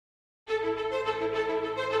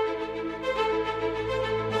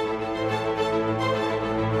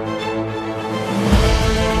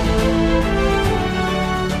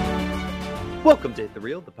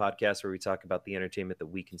Reel, the podcast where we talk about the entertainment that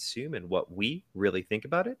we consume and what we really think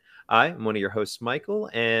about it. I am one of your hosts, Michael,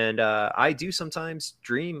 and I do sometimes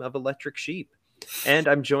dream of electric sheep. And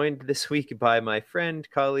I'm joined this week by my friend,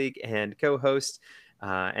 colleague, and co-host,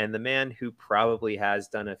 and the man who probably has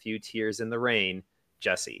done a few tears in the rain,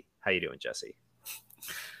 Jesse. How you doing, Jesse?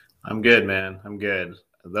 I'm good, man. I'm good.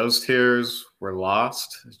 Those tears were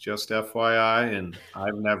lost, just FYI, and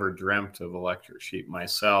I've never dreamt of electric sheep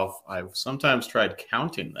myself. I've sometimes tried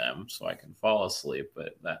counting them so I can fall asleep,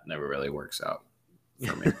 but that never really works out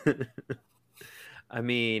for me. I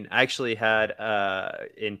mean, I actually had,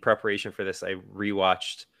 in preparation for this, I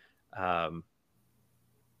rewatched, the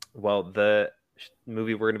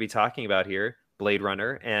movie we're going to be talking about here, Blade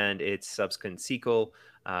Runner, and its subsequent sequel,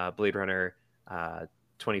 Blade Runner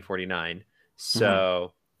 2049.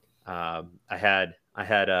 So I had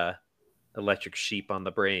a electric sheep on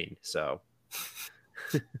the brain. So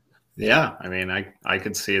Yeah, I mean, I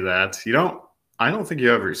could see that. I don't think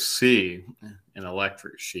you ever see an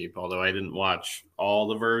electric sheep, although I didn't watch all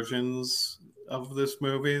the versions of this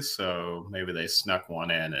movie, so maybe they snuck one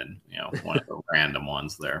in and, one of the random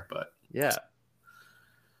ones there, but yeah.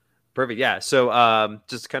 Perfect. Yeah. So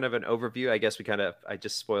just kind of an overview. I guess I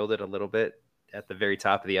just spoiled it a little bit at the very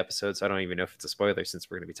top of the episode, so I don't even know if it's a spoiler since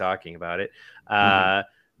we're going to be talking about it.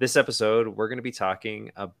 This episode, we're going to be talking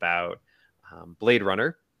about Blade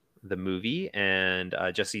Runner, the movie. And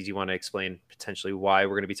Jesse, do you want to explain potentially why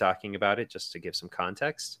we're going to be talking about it, just to give some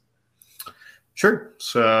context? Sure.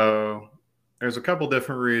 So there's a couple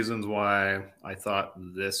different reasons why I thought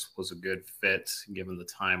this was a good fit given the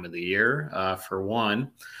time of the year. For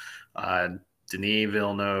one, Denis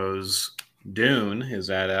Villeneuve's Dune, his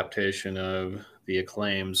adaptation of the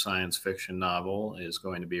acclaimed science fiction novel, is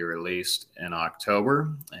going to be released in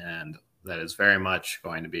October, and that is very much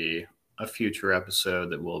going to be a future episode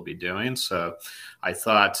that we'll be doing. So I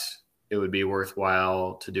thought it would be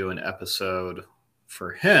worthwhile to do an episode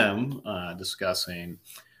for him discussing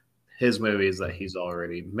his movies that he's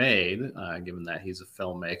already made, given that he's a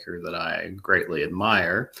filmmaker that I greatly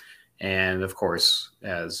admire. And of course,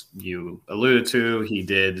 as you alluded to, he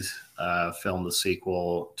did film the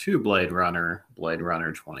sequel to Blade Runner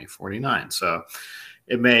 2049. So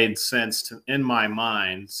it made sense in my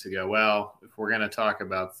mind to go, well, if we're going to talk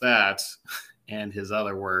about that and his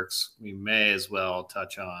other works, we may as well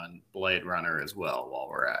touch on Blade Runner as well while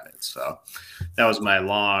we're at it. So that was my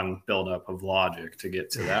long buildup of logic to get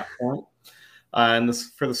to that point. And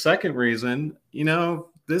for the second reason,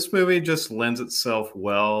 this movie just lends itself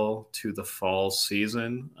well to the fall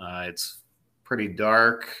season. It's pretty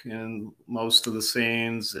dark in most of the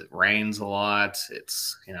scenes. It rains a lot.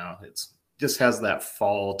 It's just has that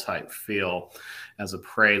fall type feel as a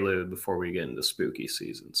prelude before we get into spooky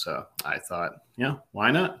season. So I thought, why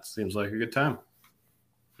not? Seems like a good time.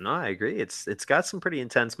 No, I agree. It's got some pretty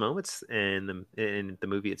intense moments in the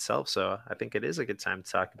movie itself. So I think it is a good time to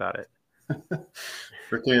talk about it.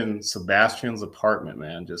 Freaking Sebastian's apartment,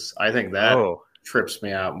 man. I think that trips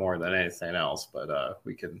me out more than anything else, but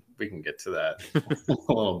we can get to that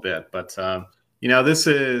a little bit. But this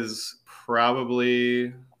is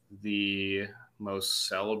probably the most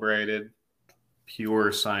celebrated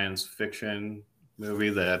pure science fiction movie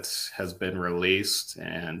that has been released,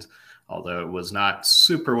 and although it was not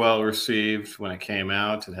super well received when it came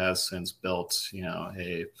out, it has since built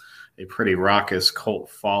a pretty raucous cult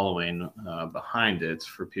following behind it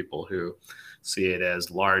for people who see it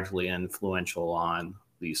as largely influential on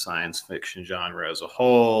the science fiction genre as a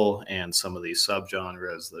whole and some of these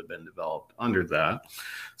subgenres that have been developed under that.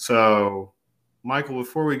 So, Michael,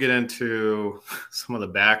 before we get into some of the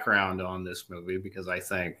background on this movie, because I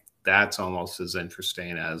think that's almost as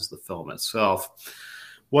interesting as the film itself,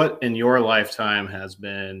 what in your lifetime has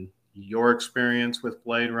been your experience with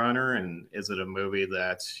Blade Runner, and is it a movie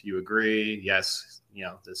that you agree, yes,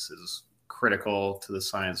 this is critical to the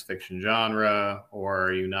science fiction genre, or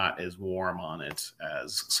are you not as warm on it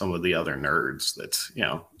as some of the other nerds that,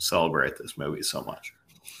 celebrate this movie so much?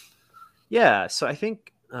 Yeah, so I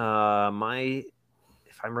think if I'm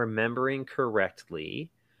remembering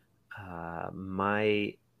correctly,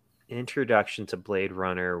 my introduction to Blade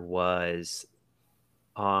Runner was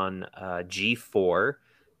on G4,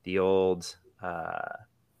 the old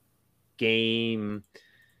game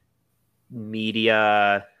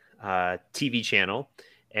media TV channel.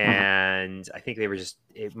 And I think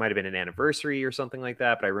it might have been an anniversary or something like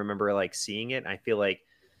that, but I remember seeing it, and I feel like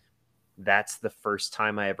that's the first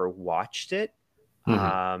time I ever watched it.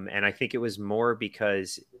 And I think it was more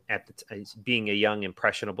because being a young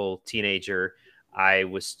impressionable teenager, I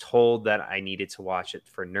was told that I needed to watch it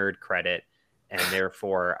for nerd credit. And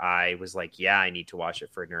therefore I was like, yeah, I need to watch it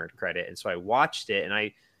for nerd credit. And so I watched it,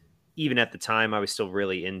 and even at the time, I was still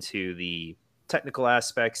really into the technical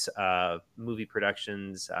aspects of movie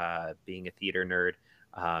productions, being a theater nerd.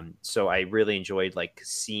 So I really enjoyed like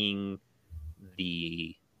seeing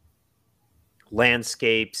the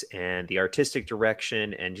landscapes and the artistic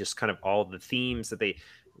direction and just kind of all the themes that they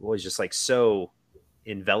was just like so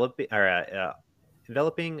enveloping,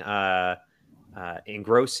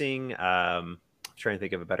 engrossing. I'm trying to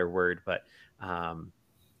think of a better word, but um,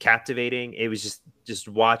 captivating. It was just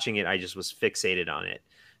watching it. I just was fixated on it.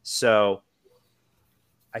 So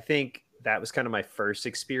I think that was kind of my first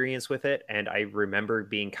experience with it, and I remember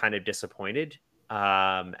being kind of disappointed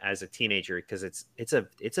as a teenager because it's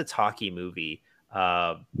a talky movie.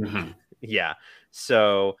 Mm-hmm. Yeah.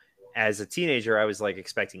 So as a teenager, I was like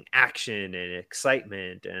expecting action and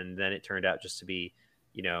excitement, and then it turned out just to be,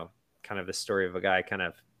 you know, kind of the story of a guy kind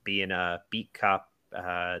of being a beat cop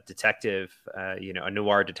detective, a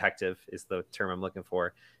noir detective is the term I'm looking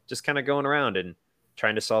for, just kind of going around and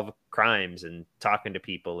trying to solve crimes and talking to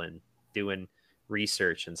people and doing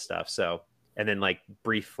research and stuff. So, and then like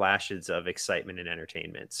brief flashes of excitement and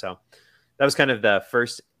entertainment. So that was kind of the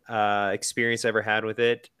first experience I ever had with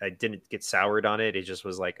it. I didn't get soured on it. It just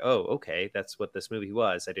was like, oh, okay, that's what this movie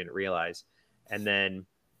was. I didn't realize. And then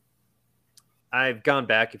I've gone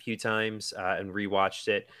back a few times and rewatched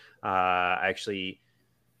it. I actually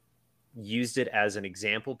used it as an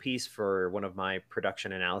example piece for one of my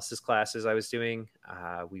production analysis classes I was doing.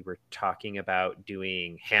 We were talking about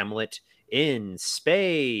doing Hamlet in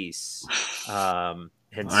space. And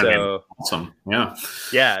I mean, so, awesome. Yeah.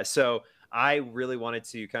 yeah, so I really wanted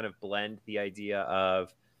to kind of blend the idea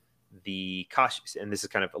of the costumes, and this is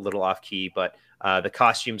kind of a little off key, but the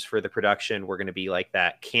costumes for the production were going to be like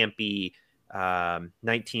that campy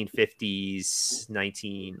 1950s,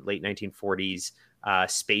 late 1940s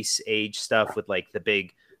space age stuff with like the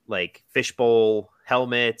big like fishbowl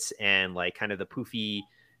helmets and like kind of the poofy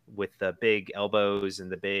with the big elbows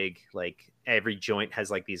and the big like every joint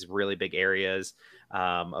has like these really big areas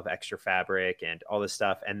of extra fabric and all this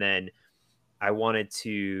stuff. And then I wanted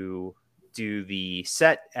to do the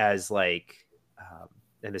set as like,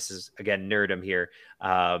 and this is again nerdum here.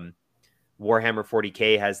 Warhammer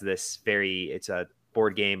 40K has this it's a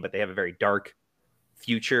board game, but they have a very dark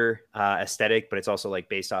future aesthetic, but it's also like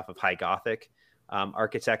based off of high Gothic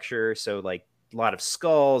architecture. So like a lot of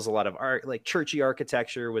skulls, a lot of art, like churchy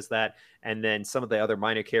architecture was that. And then some of the other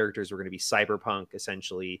minor characters were going to be cyberpunk,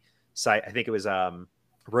 essentially. I think it was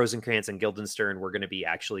Rosencrantz and Guildenstern were going to be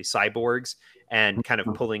actually cyborgs and kind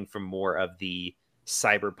of pulling from more of the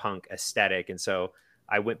cyberpunk aesthetic. And so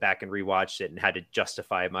I went back and rewatched it and had to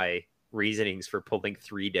justify my reasonings for pulling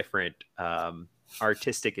three different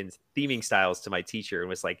artistic and theming styles to my teacher, and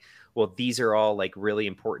was like, well, these are all like really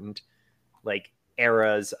important like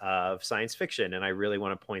eras of science fiction, and I really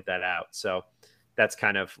want to point that out. So that's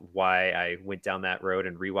kind of why I went down that road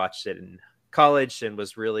and rewatched it in college, and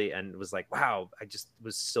was like, wow, I just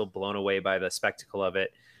was still blown away by the spectacle of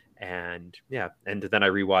it. And yeah, and then I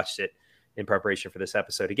rewatched it in preparation for this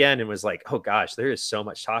episode again and was like, oh gosh, there is so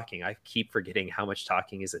much talking. I keep forgetting how much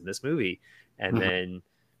talking is in this movie. And then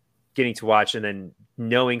getting to watch and then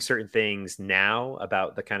knowing certain things now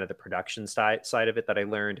about the kind of the production side of it that I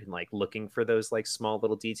learned, and like looking for those like small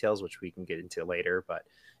little details, which we can get into later. But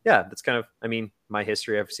yeah, that's kind of, I mean, my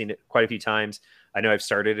history. I've seen it quite a few times. I know I've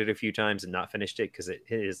started it a few times and not finished it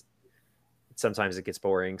because sometimes it gets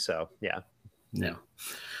boring. So yeah. Yeah.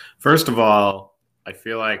 First of all, I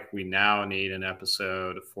feel like we now need an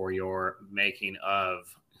episode for your making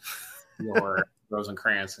of your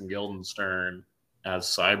Rosencrantz and Guildenstern as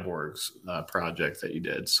cyborgs project that you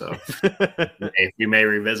did. So you may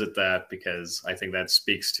revisit that, because I think that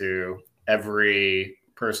speaks to every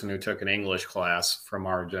person who took an English class from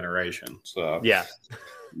our generation. So yeah.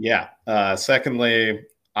 Secondly,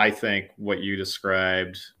 I think what you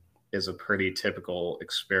described is a pretty typical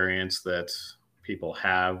experience that people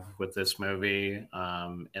have with this movie,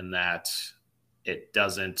 in that it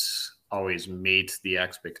doesn't always meet the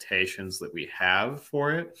expectations that we have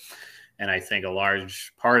for it. And I think a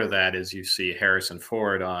large part of that is you see Harrison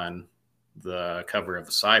Ford on the cover of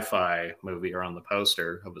a sci-fi movie or on the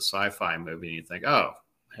poster of a sci-fi movie, and you think, oh,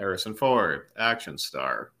 Harrison Ford, action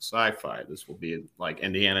star, sci-fi. This will be like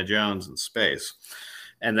Indiana Jones in space.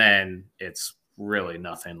 And then it's really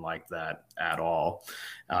nothing like that at all.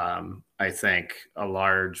 I think a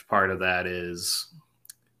large part of that is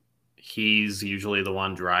he's usually the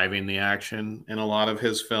one driving the action in a lot of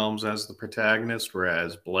his films as the protagonist,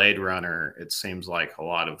 whereas Blade Runner, it seems like a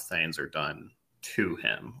lot of things are done to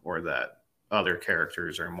him, or that other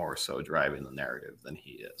characters are more so driving the narrative than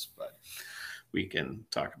he is. But we can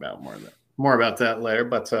talk about more about that later.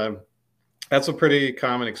 But that's a pretty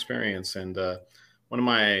common experience. And one of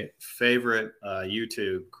my favorite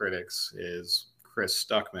YouTube critics is Chris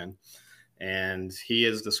Stuckman. And he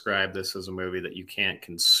has described this as a movie that you can't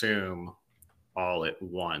consume all at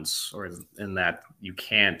once, or in that you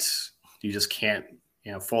just can't,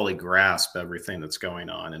 fully grasp everything that's going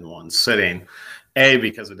on in one sitting. A,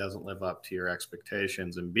 because it doesn't live up to your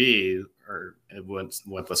expectations, and B, or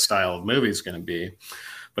what the style of movie is going to be.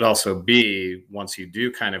 But also B, once you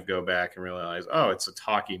do kind of go back and realize, oh, it's a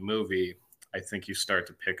talky movie, I think you start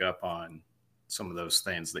to pick up on some of those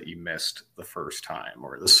things that you missed the first time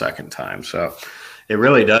or the second time. So it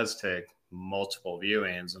really does take multiple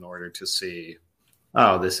viewings in order to see,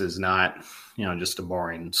 oh, this is not, just a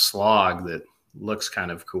boring slog that looks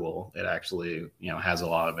kind of cool. It actually, has a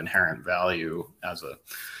lot of inherent value as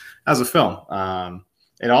a film.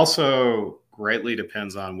 It also greatly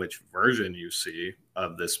depends on which version you see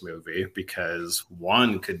of this movie, because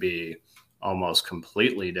one could be almost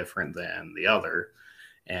completely different than the other.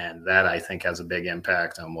 And that, I think, has a big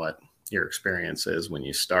impact on what your experience is when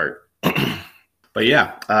you start. But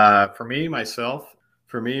yeah, for me, myself,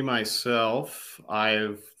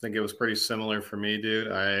 I think it was pretty similar for me,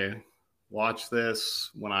 dude. I watched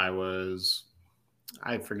this when I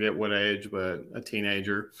forget what age, but a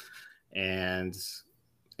teenager. And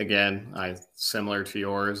again, similar to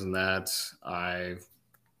yours in that I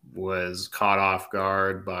was caught off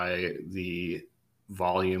guard by the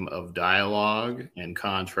volume of dialogue in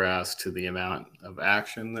contrast to the amount of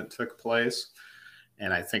action that took place.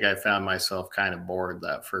 And I think I found myself kind of bored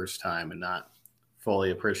that first time and not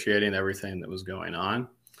fully appreciating everything that was going on.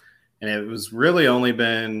 And it was really only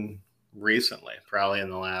been recently, probably in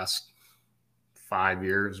the last 5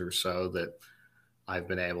 years or so, that I've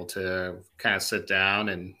been able to kind of sit down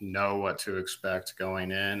and know what to expect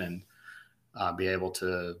going in, and be able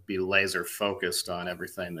to be laser focused on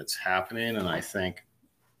everything that's happening. And I think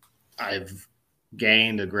I've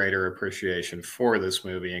gained a greater appreciation for this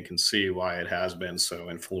movie and can see why it has been so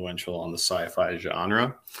influential on the sci-fi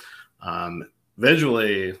genre.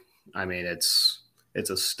 Visually, I mean, it's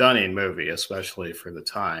a stunning movie, especially for the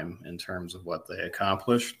time in terms of what they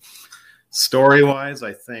accomplished. Story-wise,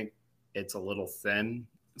 I think it's a little thin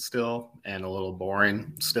still and a little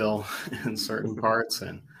boring still in certain parts.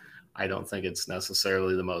 And I don't think it's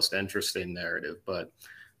necessarily the most interesting narrative, but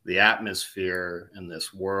the atmosphere in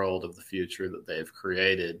this world of the future that they've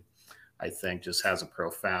created, I think, just has a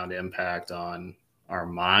profound impact on our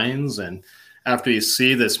minds. And after you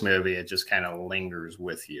see this movie, it just kind of lingers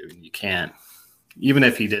with you. And you can't, even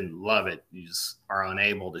if you didn't love it, you just are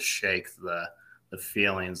unable to shake the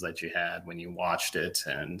feelings that you had when you watched it,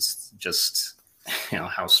 and just,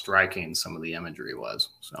 how striking some of the imagery was.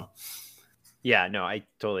 So. Yeah, no, I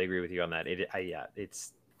totally agree with you on that.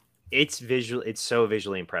 It's visual. It's so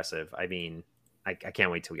visually impressive. I mean, I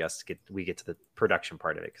can't wait till we get to the production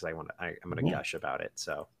part of it, because I'm going to gush about it.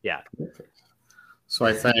 So yeah. So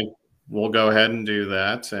I think we'll go ahead and do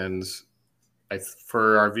that. And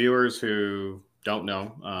for our viewers who don't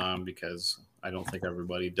know, because I don't think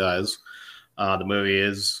everybody does, the movie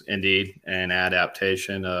is indeed an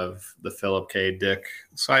adaptation of the Philip K. Dick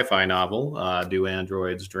sci-fi novel, Do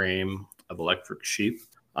Androids Dream of Electric Sheep?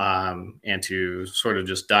 And to sort of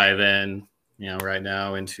just dive in, right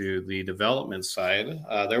now into the development side,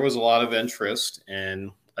 there was a lot of interest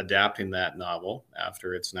in adapting that novel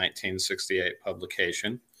after its 1968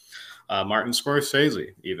 publication. Martin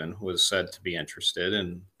Scorsese even was said to be interested,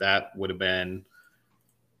 and that would have been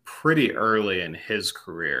pretty early in his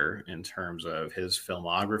career in terms of his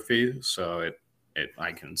filmography. So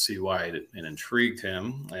I can see why it intrigued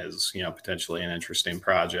him as, potentially an interesting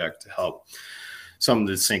project to help something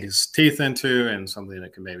to sink his teeth into and something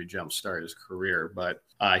that could maybe jumpstart his career. But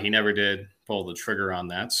he never did pull the trigger on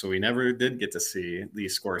that. So we never did get to see the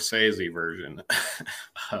Scorsese version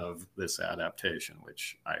of this adaptation,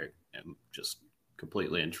 which I am just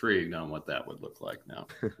completely intrigued on what that would look like now.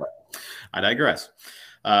 But I digress.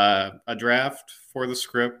 A draft for the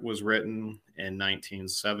script was written in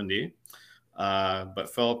 1970,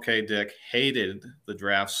 but Philip K. Dick hated the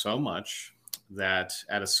draft so much that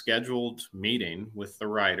at a scheduled meeting with the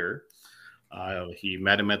writer, he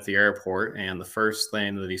met him at the airport, and the first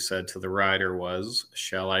thing that he said to the writer was,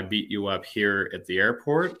 "Shall I beat you up here at the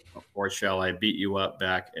airport, or shall I beat you up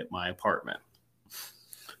back at my apartment?"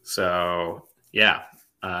 So, yeah,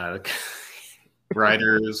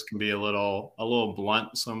 writers can be a little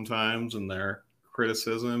blunt sometimes in their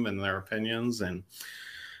criticism and their opinions, and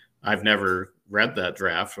I've never read that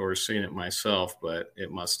draft or seen it myself, but it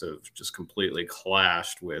must have just completely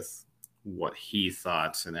clashed with what he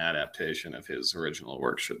thought an adaptation of his original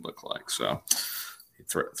work should look like. So he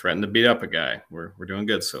threatened to beat up a guy. We're doing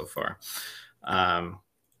good so far.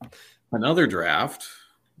 Another draft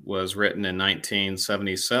was written in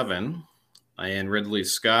 1977, and Ridley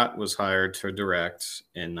Scott was hired to direct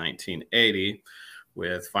in 1980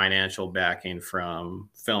 with financial backing from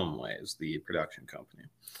Filmways, the production company.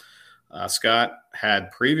 Scott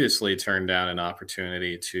had previously turned down an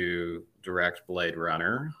opportunity to direct Blade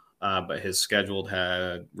Runner, but his schedule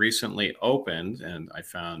had recently opened, and I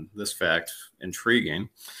found this fact intriguing.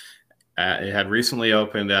 It had recently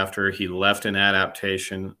opened after he left an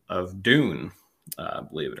adaptation of Dune,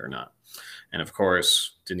 believe it or not. And of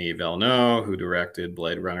course, Denis Villeneuve, who directed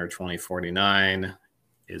Blade Runner 2049,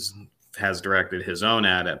 has directed his own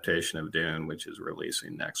adaptation of Dune, which is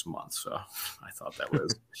releasing next month. So I thought that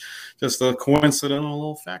was just a coincidental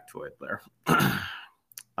little factoid there.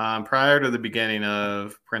 Prior to the beginning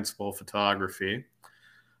of principal photography,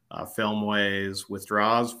 Filmways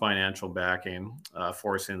withdraws financial backing,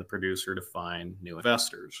 forcing the producer to find new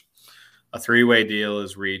investors. A three-way deal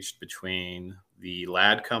is reached between the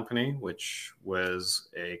Ladd Company, which was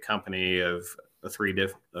a company of a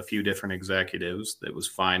few different executives that was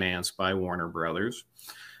financed by Warner Brothers,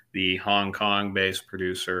 the Hong Kong-based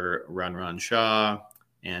producer Run Run Shaw,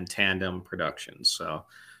 and Tandem Productions. So,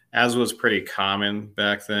 as was pretty common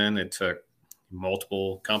back then, it took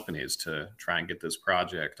multiple companies to try and get this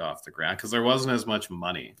project off the ground because there wasn't as much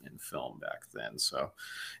money in film back then. So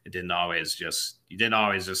you didn't always just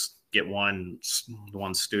get one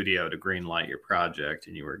studio to green light your project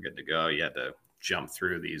and you were good to go. You had to jump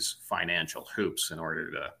through these financial hoops in order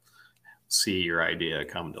to see your idea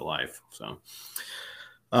come to life. So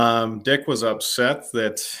Dick was upset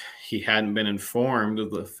that he hadn't been informed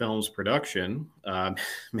of the film's production,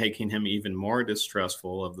 making him even more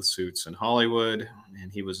distrustful of the suits in Hollywood. And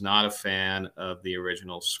he was not a fan of the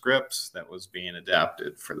original script that was being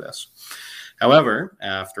adapted for this. However,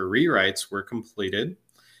 after rewrites were completed,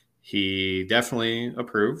 he definitely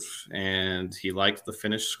approved and he liked the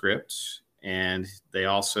finished script. And they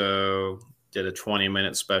also did a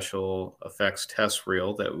 20-minute special effects test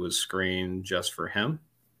reel that was screened just for him.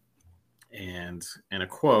 And in a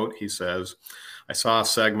quote, he says, "I saw a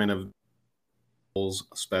segment of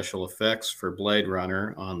special effects for Blade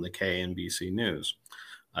Runner on the KNBC News.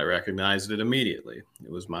 I recognized it immediately. It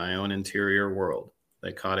was my own interior world.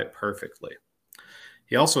 They caught it perfectly."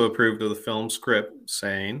 He also approved of the film script,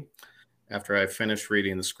 saying, "After I finished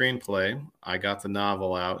reading the screenplay, I got the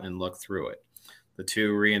novel out and looked through it. The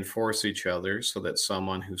two reinforce each other so that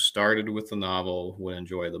someone who started with the novel would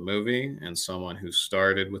enjoy the movie, and someone who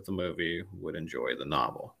started with the movie would enjoy the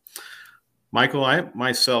novel." Michael, I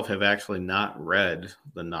myself have actually not read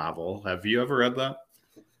the novel. Have you ever read that?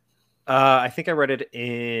 I think I read it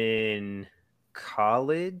in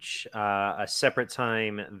college, a separate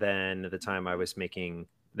time than the time I was making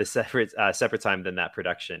the separate time than that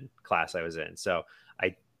production class I was in. So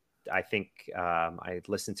I think I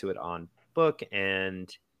listened to it on book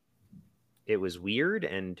and it was weird.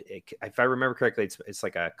 And if I remember correctly, it's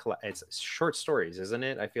like it's short stories, isn't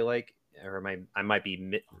it? I feel like, or I might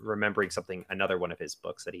be remembering another one of his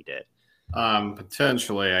books that he did.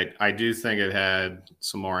 Potentially. I do think it had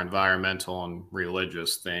some more environmental and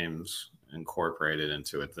religious themes incorporated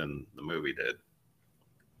into it than the movie did.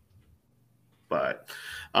 But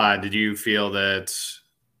did you feel that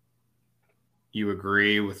you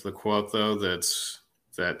agree with the quote, though, that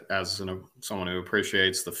as someone who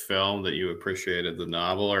appreciates the film, that you appreciated the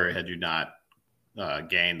novel, or had you not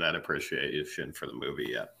gained that appreciation for the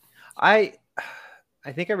movie yet? I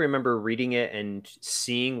think I remember reading it and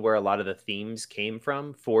seeing where a lot of the themes came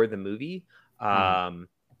from for the movie.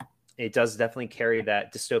 It does definitely carry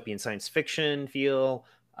that dystopian science fiction feel,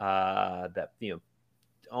 that,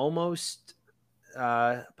 almost,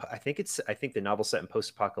 I think the novel set in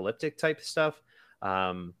post-apocalyptic type stuff.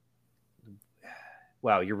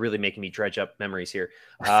 Wow, you're really making me dredge up memories here.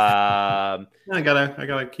 I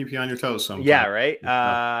gotta keep you on your toes sometimes. Yeah, right.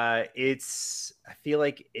 I feel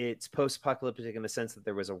like it's post-apocalyptic in the sense that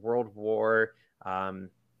there was a world war,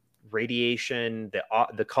 radiation,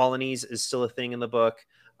 the colonies is still a thing in the book,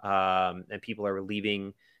 and people are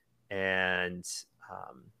leaving and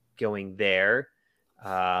going there,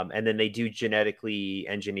 and then they do genetically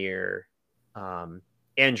engineer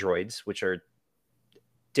androids, which are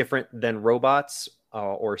different than robots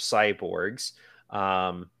or cyborgs,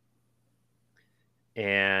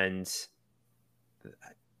 and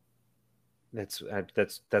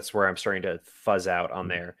That's where I'm starting to fuzz out on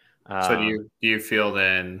there. So do you feel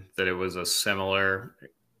then that it was a similar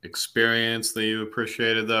experience that you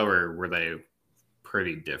appreciated though, or were they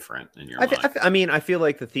pretty different in your mind? I mean, I feel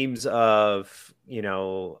like the themes of,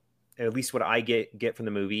 at least what I get from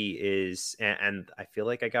the movie is, and I feel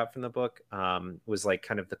like I got from the book, was like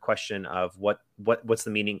kind of the question of what's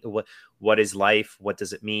the meaning, what is life, what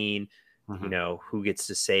does it mean, Mhm. who gets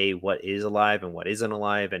to say what is alive and what isn't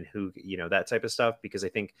alive, and who, that type of stuff. Because I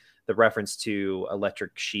think the reference to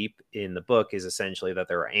electric sheep in the book is essentially that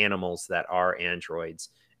there are animals that are androids,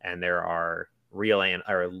 and there are real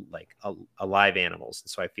or like alive animals.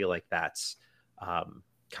 So I feel like that's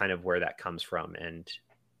kind of where that comes from, and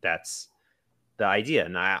that's the idea.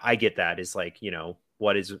 And I get that is like,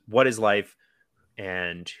 what is life,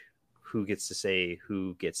 and who gets to say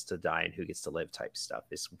who gets to die and who gets to live type stuff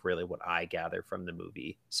is really what I gather from the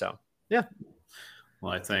movie. So yeah.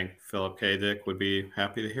 Well, I think Philip K. Dick would be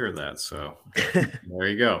happy to hear that. So there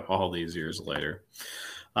you go. All these years later,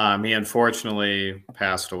 he unfortunately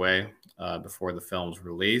passed away before the film's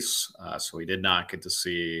release, so we did not get to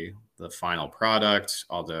see the final product.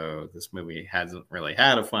 Although this movie hasn't really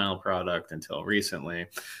had a final product until recently,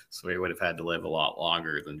 so we would have had to live a lot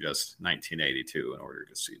longer than just 1982 in order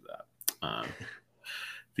to see that.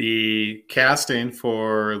 The casting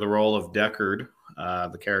for the role of Deckard,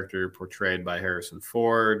 the character portrayed by Harrison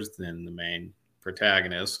Ford, then the main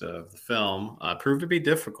protagonist of the film, proved to be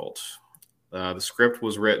difficult. The script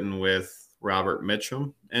was written with Robert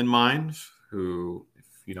Mitchum in mind, who, if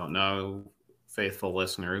you don't know, faithful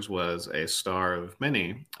listeners, was a star of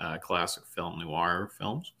many classic film noir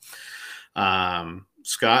films.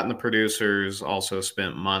 Scott and the producers also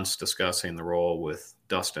spent months discussing the role with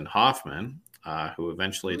Dustin Hoffman, who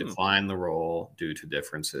eventually declined the role due to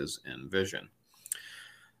differences in vision.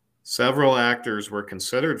 Several actors were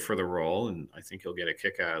considered for the role, and I think you'll get a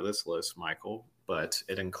kick out of this list, Michael, but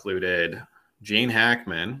it included Gene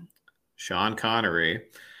Hackman, Sean Connery,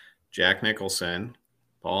 Jack Nicholson,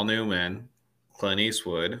 Paul Newman, Clint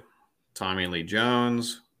Eastwood, Tommy Lee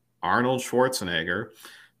Jones, Arnold Schwarzenegger,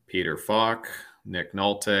 Peter Falk, Nick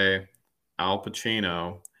Nolte, Al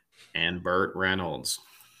Pacino, and Burt Reynolds.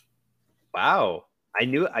 Wow. I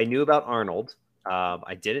knew about Arnold.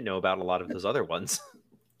 I didn't know about a lot of those other ones.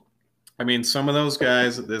 I mean, some of those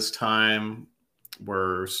guys at this time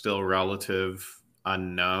were still relative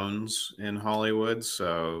unknowns in Hollywood,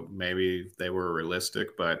 so maybe they were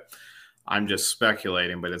realistic, but I'm just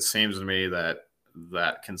speculating. But it seems to me that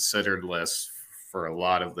that considered list for a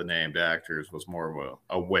lot of the named actors was more of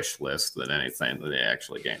a wish list than anything that they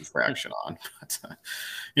actually gained traction on. But,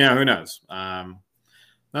 who knows?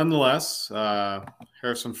 Nonetheless,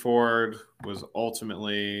 Harrison Ford was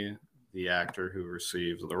ultimately the actor who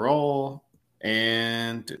received the role,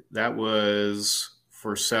 and that was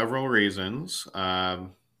for several reasons.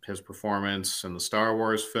 His performance in the Star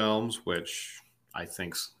Wars films, which I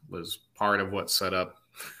think was part of what set up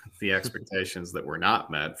the expectations that were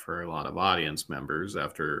not met for a lot of audience members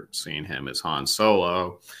after seeing him as Han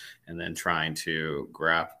Solo and then trying to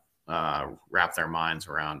wrap their minds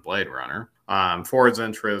around Blade Runner. Ford's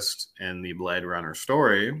interest in the Blade Runner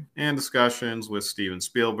story and discussions with Steven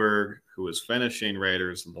Spielberg, who was finishing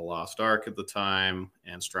Raiders of the Lost Ark at the time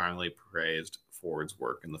and strongly praised Ford's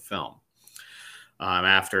work in the film.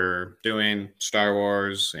 After doing Star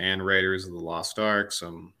Wars and Raiders of the Lost Ark,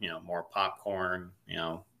 some more popcorn,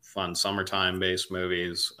 fun summertime-based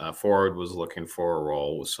movies, Ford was looking for a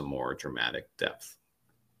role with some more dramatic depth.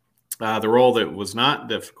 The role that was not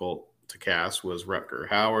difficult to cast was Rutger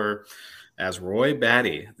Hauer as Roy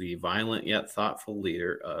Batty, the violent yet thoughtful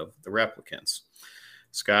leader of the replicants.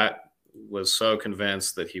 Scott was so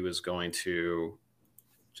convinced that he was going to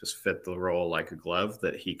just fit the role like a glove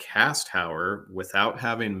that he cast Hauer without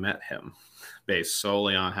having met him, based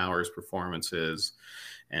solely on Hauer's performances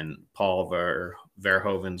and Paul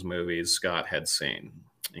Verhoeven's movies Scott had seen,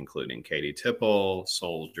 including Katie Tipple,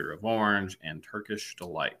 Soldier of Orange, and Turkish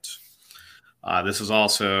Delight. This is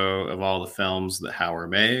also, of all the films that Hauer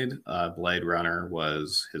made, Blade Runner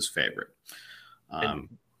was his favorite. I'm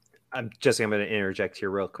going to interject here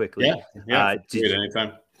real quickly. Yeah.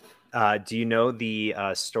 Anytime. Do you know the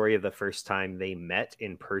story of the first time they met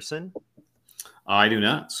in person? I do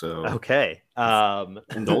not. So okay,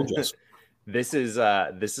 indulge us. This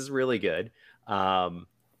is really good.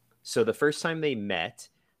 So the first time they met,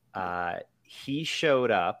 he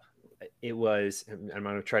showed up. It was, I'm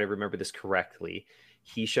going to try to remember this correctly.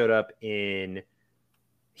 He showed up he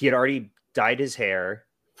had already dyed his hair.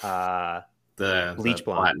 The bleach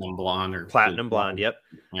blonde, platinum blonde. Yep.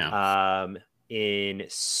 Yeah. In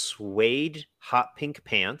suede hot pink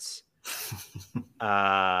pants,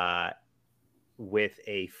 with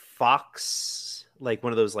a fox, like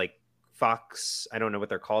one of those like fox, I don't know what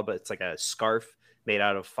they're called, but it's like a scarf made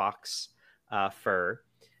out of fox fur.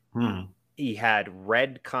 He had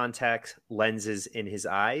red contact lenses in his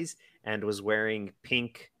eyes and was wearing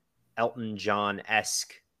pink Elton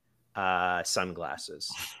John-esque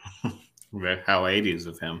sunglasses. How 80s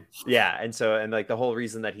of him. Yeah, and so, and like the whole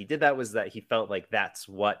reason that he did that was that he felt like that's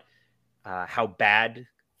what how bad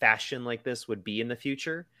fashion like this would be in the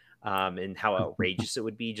future, and how outrageous it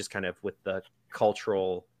would be, just kind of with the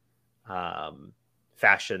cultural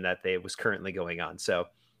fashion that they was currently going on. So,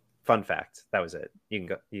 fun fact, that was it. You can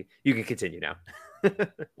go. You can continue now.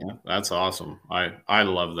 Yeah, that's awesome. I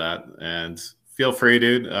love that, and feel free,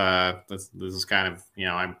 dude. This is kind of,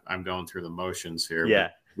 I'm going through the motions here. Yeah.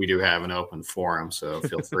 But we do have an open forum, so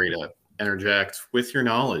feel free to interject with your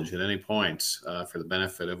knowledge at any point for the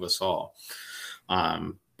benefit of us all.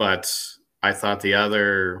 But I thought the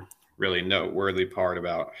other really noteworthy part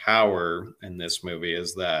about Howard in this movie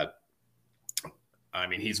is that, I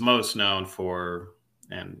mean, he's most known for,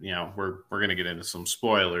 and we're going to get into some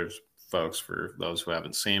spoilers, folks, for those who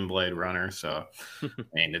haven't seen Blade Runner. So, I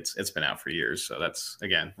mean, it's been out for years. So that's,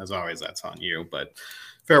 again, as always, that's on you. But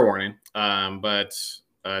fair warning. But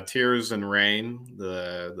Tears and Rain,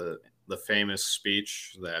 the famous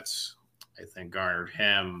speech that I think garnered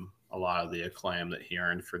him a lot of the acclaim that he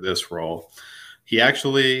earned for this role, he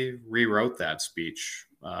actually rewrote that speech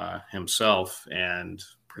himself and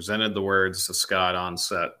presented the words to Scott on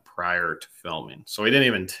set prior to filming. So he didn't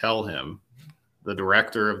even tell him, the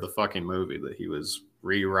director of the fucking movie, that he was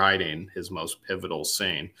rewriting his most pivotal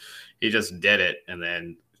scene. He just did it and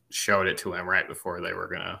then showed it to him right before they were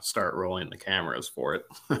going to start rolling the cameras for it.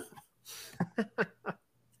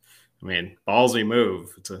 I mean, ballsy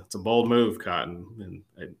move. It's a bold move, Cotton,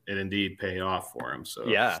 and it indeed paid off for him. So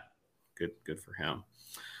yeah, good for him.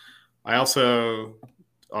 I also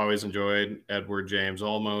always enjoyed Edward James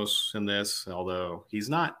Olmos in this, although he's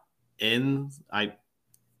not in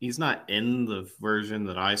the version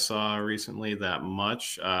that I saw recently that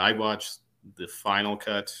much. I watched the final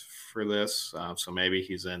cut for this, so maybe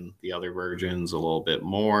he's in the other versions a little bit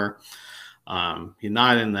more. He's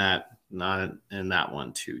not in that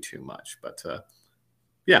one too much, but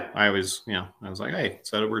yeah, I was like, hey,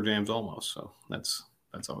 it's Edward James Olmos, so that's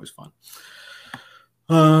always fun.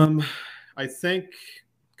 I think,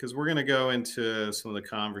 because we're going to go into some of the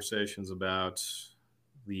conversations about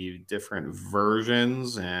the different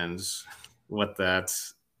versions and what that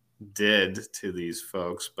did to these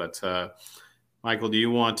folks, but Michael, do you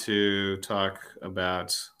want to talk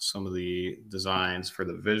about some of the designs for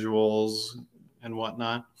the visuals and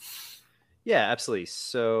whatnot? Yeah, absolutely.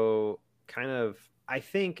 So kind of, I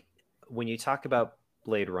think when you talk about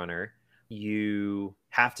Blade Runner, you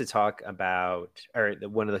have to talk about, or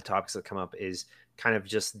one of the topics that come up is kind of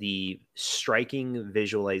just the striking the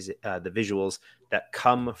visuals that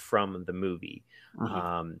come from the movie.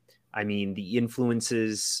 Mm-hmm. I mean, the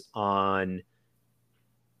influences on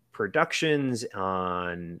productions,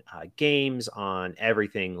 on games, on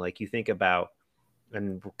everything. Like you think about,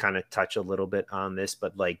 and we'll kind of touch a little bit on this,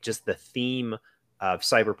 but like just the theme of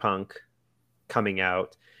cyberpunk coming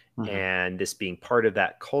out, mm-hmm. and this being part of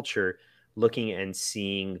that culture, looking and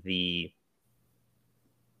seeing the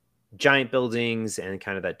giant buildings and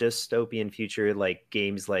kind of that dystopian future, like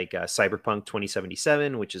games like Cyberpunk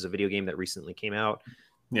 2077, which is a video game that recently came out.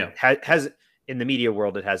 Yeah. Has in the media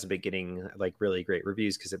world, it hasn't been getting like really great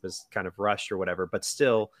reviews because it was kind of rushed or whatever, but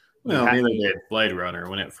still. Well, neither did Blade Runner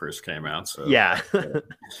when it first came out. So yeah.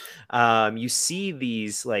 You see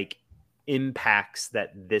these like impacts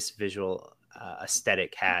that this visual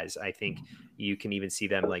aesthetic has. I think you can even see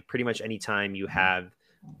them like pretty much anytime you have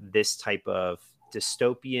this type of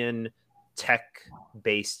dystopian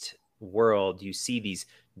tech-based world, you see these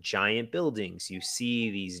giant buildings, you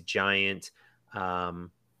see these giant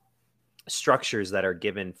structures that are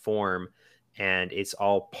given form, and it's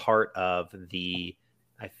all part of the,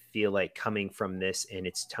 I feel like, coming from this in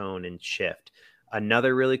its tone and shift.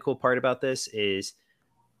 Another really cool part about this is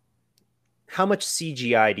how much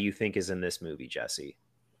CGI do you think is in this movie, Jesse?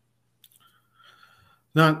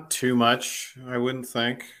 Not too much, I wouldn't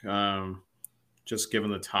think. Just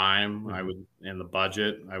given the time, mm-hmm. and the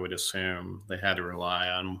budget, I would assume they had to rely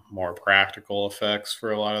on more practical effects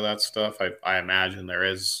for a lot of that stuff. I imagine there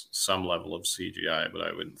is some level of CGI, but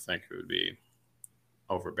I wouldn't think it would be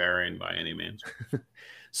overbearing by any means.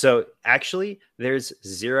 So actually, there's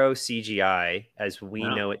zero CGI as we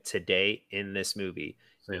know it today in this movie.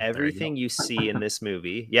 So everything you see in this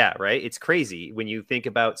movie, yeah, right? It's crazy. When you think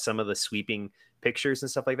about some of the sweeping pictures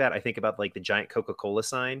and stuff like that, I think about like the giant Coca-Cola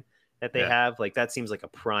sign that they have, like that seems like a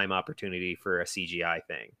prime opportunity for a CGI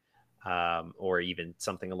thing, or even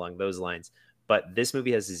something along those lines. But this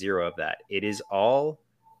movie has zero of that. It is all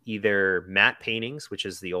either matte paintings, which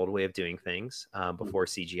is the old way of doing things before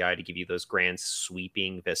CGI to give you those grand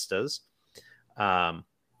sweeping vistas,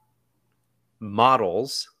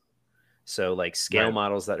 models, so like scale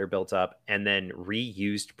models that are built up, and then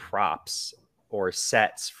reused props or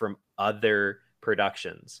sets from other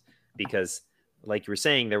productions, because like you were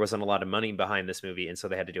saying, there wasn't a lot of money behind this movie, and so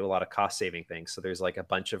they had to do a lot of cost saving things. So there's like a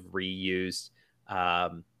bunch of reused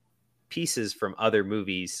pieces from other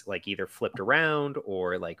movies, like either flipped around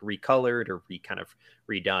or like recolored or kind of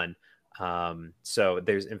redone. So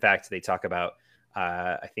there's, in fact, they talk about,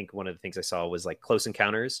 I think one of the things I saw was like Close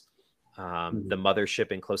Encounters. The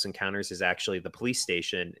mothership in Close Encounters is actually the police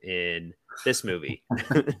station in this movie,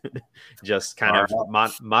 just kind of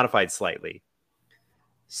modified slightly.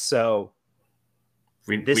 So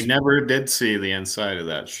we never did see the inside of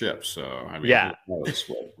that ship, so I mean, who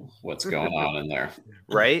knows what's going on in there,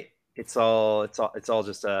 right? It's all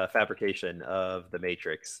just a fabrication of the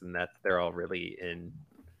Matrix, and that they're all really in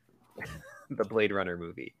the Blade Runner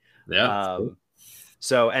movie.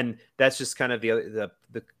 So, and that's just kind of the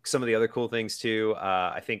some of the other cool things too.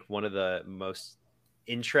 I think one of the most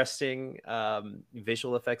interesting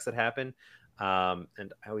visual effects that happen,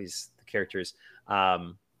 and I always the characters,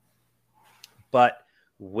 but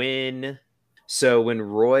when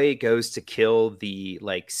Roy goes to kill the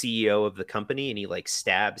like CEO of the company and he like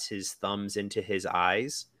stabs his thumbs into his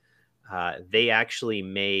eyes, they actually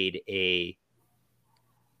made I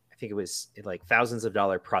think it was like thousands of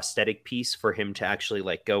dollar prosthetic piece for him to actually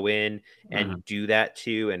like go in and do that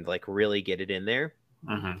too, and like really get it in there.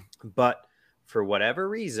 But for whatever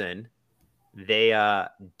reason, they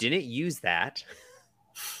didn't use that.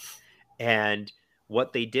 And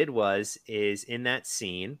what they did is in that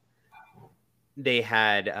scene, they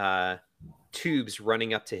had tubes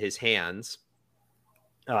running up to his hands,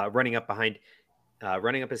 running up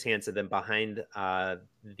his hands, and then behind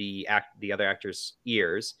the other actor's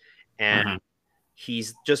ears, and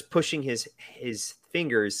he's just pushing his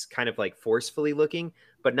fingers kind of like forcefully looking,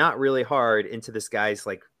 but not really hard, into this guy's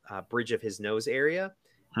like bridge of his nose area,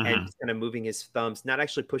 and he's kind of moving his thumbs, not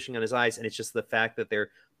actually pushing on his eyes, and it's just the fact that they're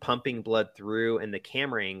pumping blood through and the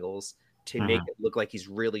camera angles to make it look like he's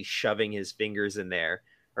really shoving his fingers in there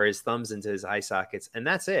or his thumbs into his eye sockets, and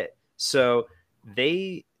that's it. So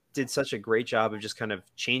they did such a great job of just kind of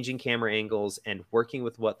changing camera angles and working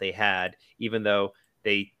with what they had, even though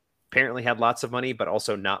they apparently had lots of money, but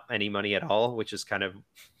also not any money at all, which is kind of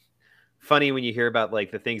funny when you hear about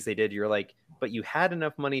like the things they did. You're like, but you had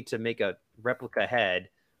enough money to make a replica head,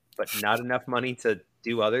 but not enough money to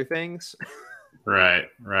do other things. Right.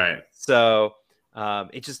 So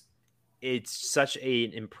it's such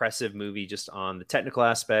an impressive movie just on the technical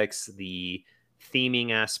aspects, the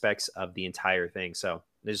theming aspects of the entire thing. So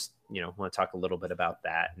there's, want to talk a little bit about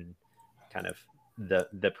that and kind of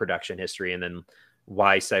the production history, and then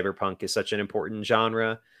why cyberpunk is such an important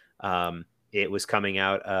genre. It was coming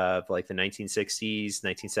out of like the 1960s,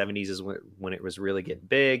 1970s is when it was really getting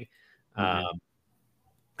big. I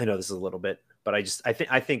know this is a little bit, but I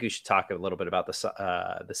think we should talk a little bit about the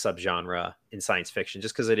subgenre in science fiction,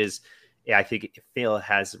 just because it is, I think it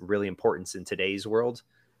has really importance in today's world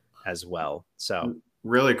as well. So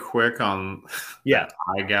really quick on that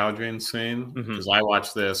eye gouging scene, because I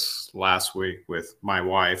watched this last week with my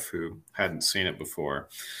wife who hadn't seen it before,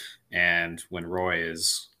 and when Roy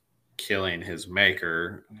is killing his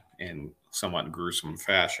maker in somewhat gruesome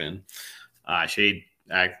fashion, she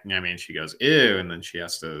goes ew, and then she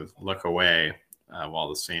has to look away while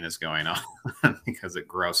the scene is going on because it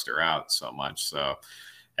grossed her out so much. So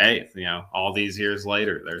hey, all these years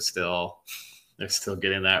later, they're still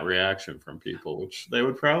getting that reaction from people, which they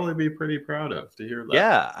would probably be pretty proud of to hear that.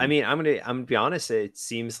 Yeah, I mean, I'm gonna be honest. It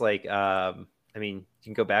seems like, I mean, you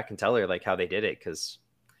can go back and tell her like how they did it, because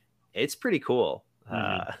it's pretty cool.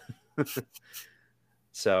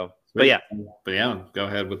 So, but yeah, go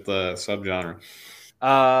ahead with the subgenre.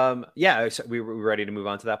 So we were ready to move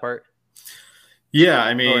on to that part. Yeah,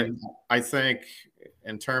 I mean, I think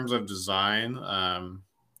in terms of design,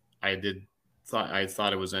 I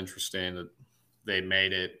thought it was interesting that they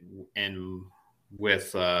made it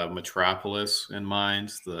with Metropolis in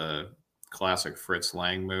mind, the classic Fritz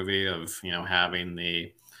Lang movie of having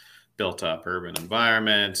the built-up urban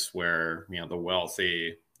environment where the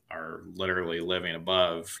wealthy are literally living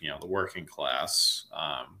above the working class,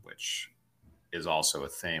 which is also a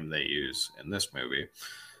theme they use in this movie.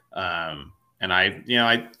 And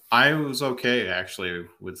I was okay actually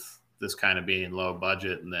with this kind of being low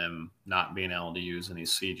budget and them not being able to use any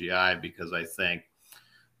CGI, because I think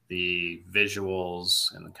the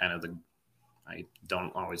visuals and the kind of the, I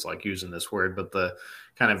don't always like using this word, but the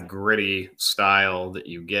kind of gritty style that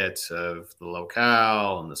you get of the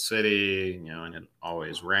locale and the city, you know, and it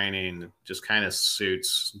always raining, just kind of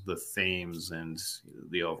suits the themes and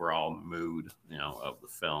the overall mood, you know, of the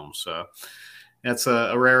film. So it's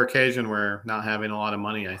a rare occasion where not having a lot of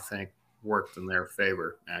money, I think, worked in their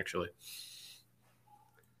favor, actually.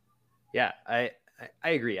 Yeah, I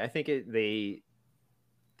agree. I think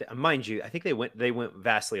mind you, I think they went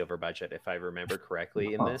vastly over budget, if I remember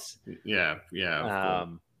correctly, in this. Yeah,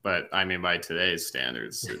 but I mean, by today's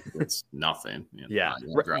standards, it's nothing. You know, yeah,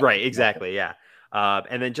 right, exactly, yeah.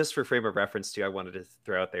 And then just for frame of reference too, I wanted to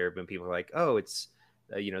throw out there when people are like, "Oh, it's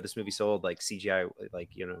you know, this movie sold like CGI, like,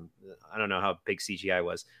 you know, I don't know how big CGI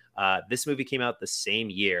was." This movie came out the same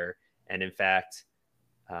year, and in fact,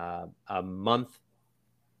 a month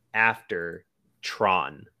after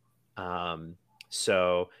Tron.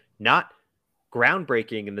 So not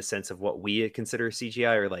groundbreaking in the sense of what we consider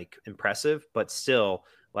CGI or like impressive, but still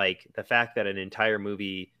like the fact that an entire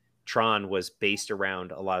movie Tron was based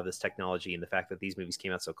around a lot of this technology and the fact that these movies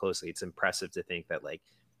came out so closely, it's impressive to think that like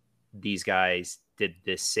these guys did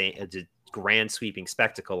this same did grand sweeping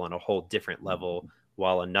spectacle on a whole different level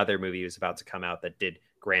while another movie was about to come out that did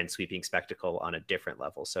grand sweeping spectacle on a different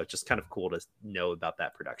level. So it's just kind of cool to know about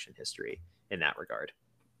that production history in that regard.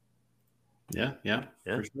 Yeah,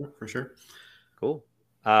 for sure. Cool.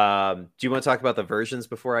 Do you want to talk about the versions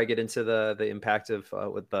before I get into the impact of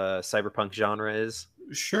what the cyberpunk genre is?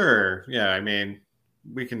 Sure. Yeah, I mean,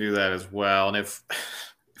 we can do that as well. And if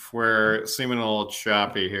we're seeming a little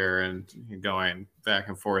choppy here and going back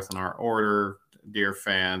and forth in our order, dear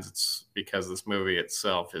fans, it's because this movie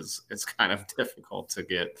itself it's kind of difficult to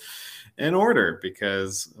get in order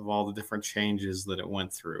because of all the different changes that it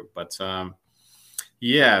went through. But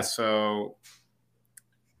yeah, so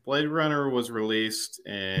Blade Runner was released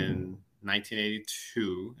in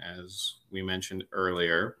 1982, as we mentioned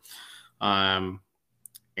earlier, and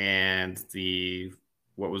the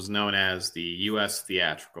what was known as the U.S.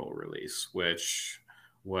 theatrical release, which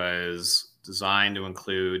was designed to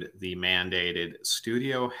include the mandated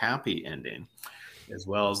studio happy ending, as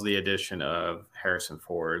well as the addition of Harrison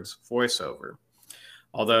Ford's voiceover.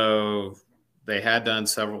 Although they had done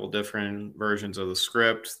several different versions of the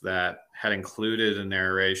script that had included a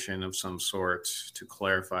narration of some sort to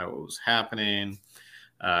clarify what was happening,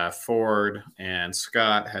 Ford and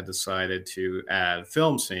Scott had decided to add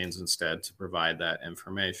film scenes instead to provide that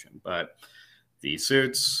information. But the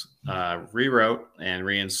suits rewrote and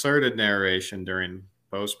reinserted narration during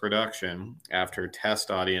post-production after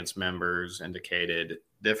test audience members indicated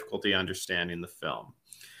difficulty understanding the film.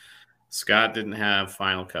 Scott didn't have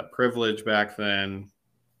Final Cut privilege back then,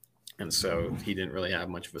 and so he didn't really have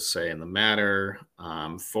much of a say in the matter.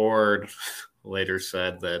 Ford later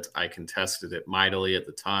said that I contested it mightily at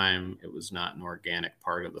the time. It was not an organic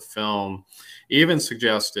part of the film. Even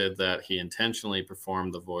suggested that he intentionally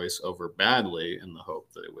performed the voice over badly in the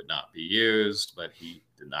hope that it would not be used, but he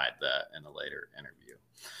denied that in a later interview.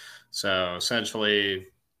 So essentially,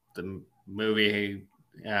 the movie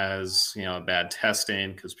has, you know, bad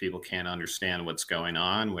testing because people can't understand what's going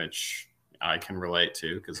on, which I can relate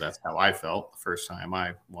to because that's how I felt the first time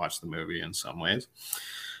I watched the movie in some ways.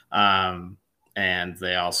 And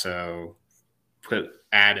they also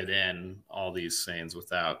added in all these scenes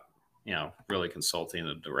without, you know, really consulting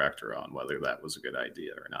the director on whether that was a good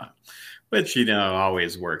idea or not, which, you know,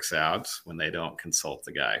 always works out when they don't consult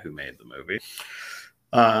the guy who made the movie.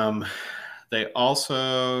 They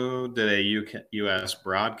also did a US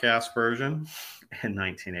broadcast version in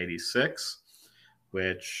 1986,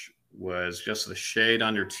 which was just a shade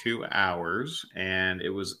under 2 hours, and it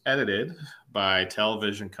was edited by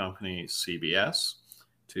television company CBS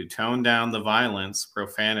to tone down the violence,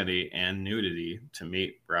 profanity, and nudity to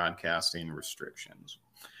meet broadcasting restrictions.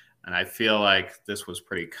 And I feel like this was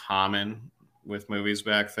pretty common with movies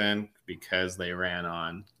back then because they ran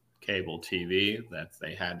on cable TV, that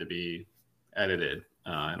they had to be edited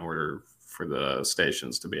in order for the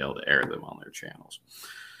stations to be able to air them on their channels.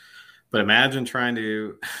 But imagine trying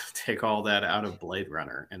to take all that out of Blade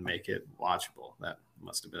Runner and make it watchable. That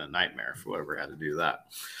must have been a nightmare for whoever had to do that.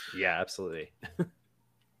 Yeah, absolutely.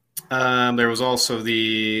 There was also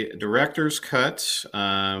the director's cut,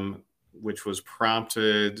 which was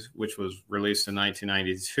released in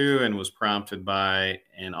 1992 and was prompted by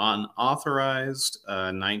an unauthorized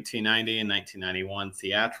 1990 and 1991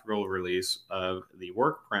 theatrical release of the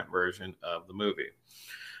work print version of the movie.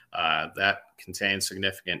 That contained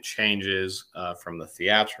significant changes from the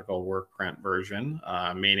theatrical work print version,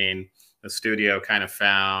 meaning the studio kind of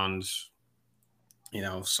found,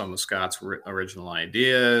 some of Scott's original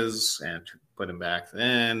ideas and put him back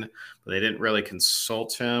then, but they didn't really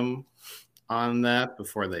consult him on that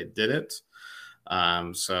before they did it.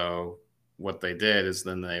 So what they did is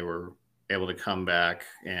then they were able to come back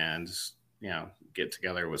and, get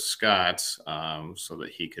together with Scott so that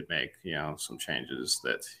he could make, some changes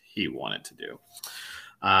that he wanted to do.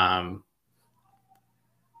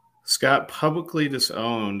 Scott publicly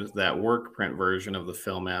disowned that work print version of the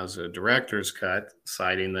film as a director's cut,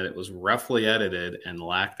 citing that it was roughly edited and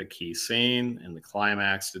lacked a key scene, and the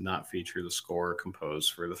climax did not feature the score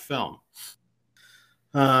composed for the film.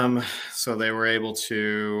 So they were able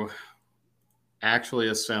to actually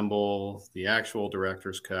assemble the actual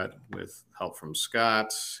director's cut with help from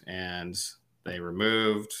Scott, and they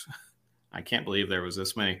removed, I can't believe there was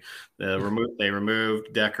this many, they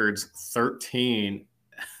removed Deckard's 13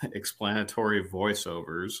 explanatory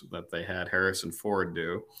voiceovers that they had Harrison Ford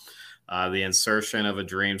do, the insertion of a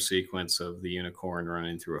dream sequence of the unicorn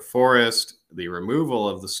running through a forest, the removal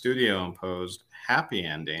of the studio imposed happy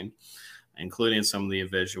ending, including some of the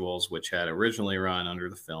visuals which had originally run under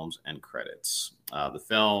the film's end credits. The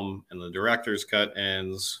film and the director's cut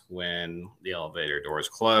ends when the elevator doors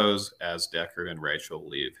close as Deckard and Rachel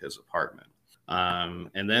leave his apartment.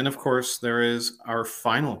 And then, of course, there is our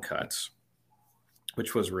final cut,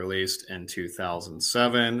 which was released in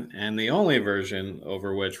 2007, and the only version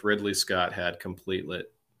over which Ridley Scott had complete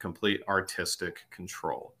artistic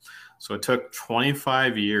control. So it took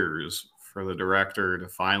 25 years for the director to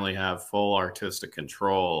finally have full artistic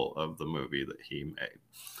control of the movie that he made,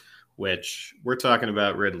 which we're talking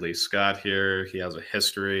about Ridley Scott here. He has a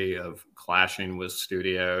history of clashing with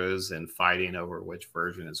studios and fighting over which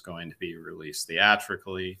version is going to be released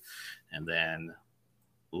theatrically, and then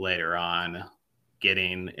later on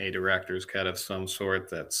getting a director's cut of some sort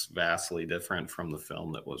that's vastly different from the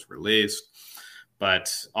film that was released.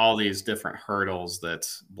 But all these different hurdles that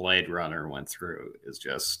Blade Runner went through is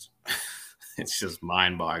just, it's just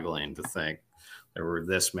mind-boggling to think there were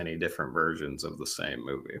this many different versions of the same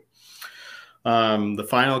movie. The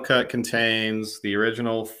final cut contains the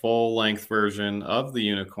original full-length version of The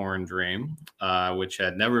Unicorn Dream, which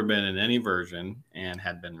had never been in any version and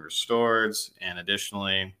had been restored. And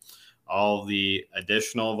additionally, all the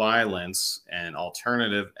additional violence and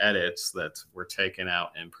alternative edits that were taken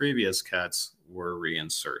out in previous cuts were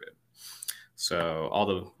reinserted. So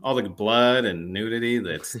all the blood and nudity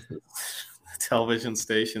that the television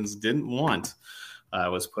stations didn't want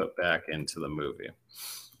was put back into the movie.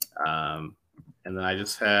 And then I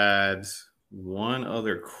just had one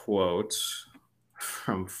other quote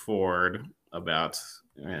from Ford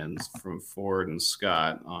from Ford and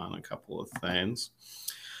Scott on a couple of things.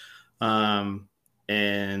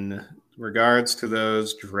 In regards to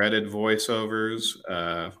those dreaded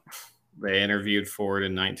voiceovers, they interviewed Ford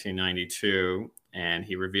in 1992, and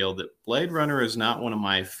he revealed that Blade Runner is not one of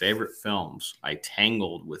my favorite films. I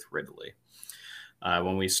tangled with Ridley.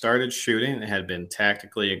 When we started shooting, it had been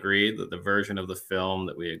tactically agreed that the version of the film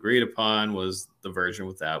that we agreed upon was the version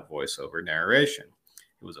without voiceover narration.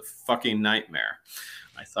 It was a fucking nightmare.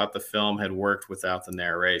 I thought the film had worked without the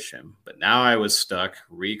narration, but now I was stuck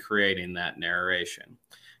recreating that narration,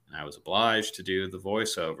 and I was obliged to do the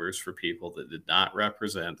voiceovers for people that did not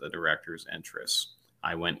represent the director's interests.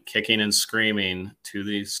 I went kicking and screaming to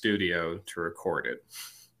the studio to record it.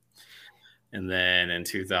 And then in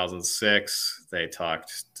 2006, they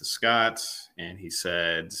talked to Scott, and he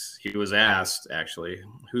said, he was asked, actually,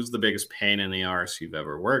 who's the biggest pain in the arse you've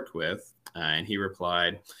ever worked with? And he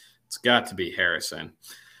replied, it's got to be Harrison.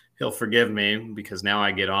 He'll forgive me because now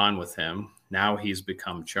I get on with him. Now he's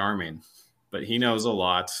become charming, but he knows a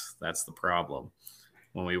lot. That's the problem.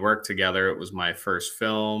 When we worked together, it was my first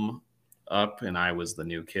film up, and I was the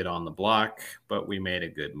new kid on the block, but we made a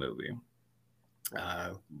good movie.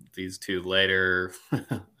 These two later,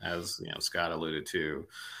 as Scott alluded to,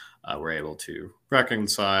 were able to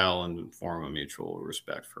reconcile and form a mutual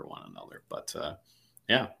respect for one another. But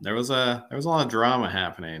yeah, there was a lot of drama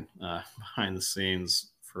happening behind the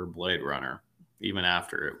scenes for Blade Runner, even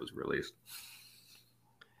after it was released.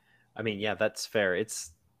 I mean, yeah, that's fair.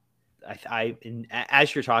 It's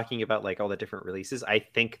as you're talking about like all the different releases, I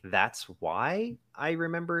think that's why I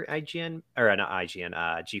remember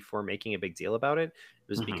G4 making a big deal about it. It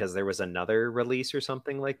was because there was another release or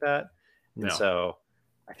something like that. And so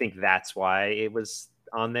I think that's why it was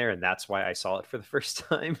on there, and that's why I saw it for the first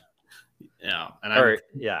time. Yeah. And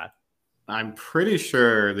I'm pretty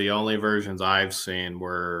sure the only versions I've seen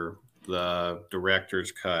were the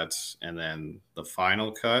director's cuts and then the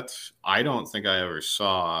final cut, I don't think I ever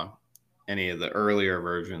saw any of the earlier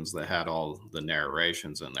versions that had all the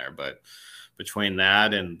narrations in there. But between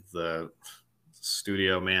that and the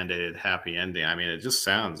studio mandated happy ending, I mean, it just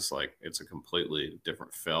sounds like it's a completely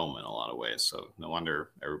different film in a lot of ways. So no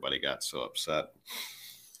wonder everybody got so upset.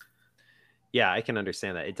 Yeah, I can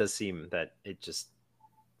understand that. It does seem that it just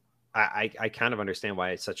I kind of understand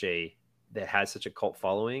why it's such a that has such a cult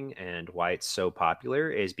following and why it's so popular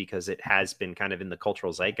is because it has been kind of in the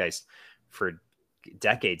cultural zeitgeist for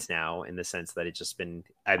decades now, in the sense that it's just been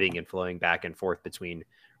ebbing and flowing back and forth between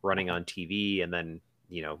running on TV and then,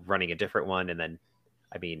 you know, running a different one. And then,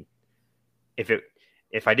 I mean, if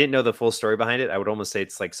I didn't know the full story behind it, I would almost say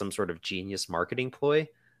it's like some sort of genius marketing ploy.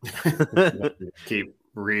 Keep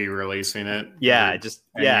re-releasing it. Yeah, just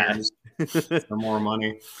yeah. For more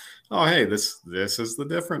money. Oh, hey, this is the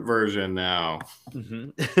different version now.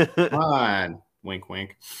 Mm-hmm. Come on, wink,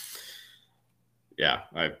 wink. Yeah,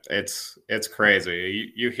 it's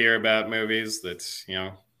crazy. You hear about movies that, you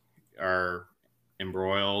know, are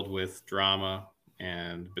embroiled with drama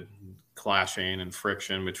and clashing and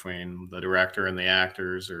friction between the director and the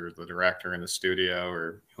actors, or the director and the studio,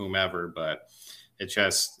 or whomever. But it's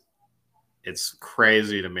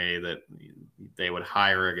crazy to me that they would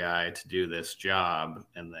hire a guy to do this job,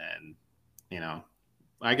 and then, you know,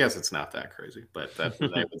 I guess it's not that crazy, but that they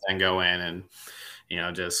would then go in and, you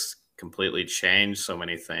know, just completely change so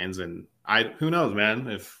many things. And who knows, man,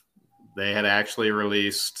 if they had actually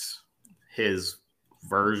released his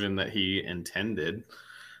version that he intended,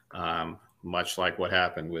 much like what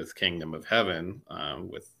happened with Kingdom of Heaven,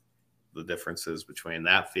 with the differences between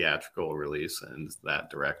that theatrical release and that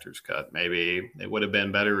director's cut, maybe it would have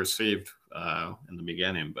been better received in the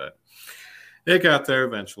beginning, but it got there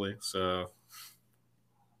eventually. So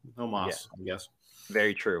no moss, yeah. I guess.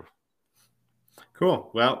 Very true.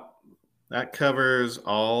 Cool. Well, that covers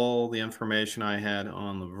all the information I had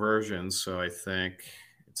on the versions. So I think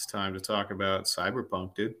it's time to talk about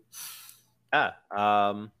Cyberpunk, dude.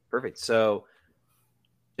 Perfect. So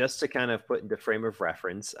just to kind of put into frame of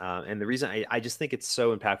reference, and the reason I just think it's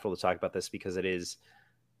so impactful to talk about this, because it is,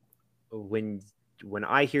 when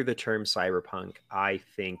I hear the term cyberpunk, I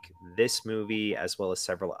think this movie, as well as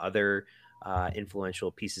several other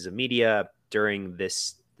influential pieces of media during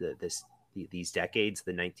these decades,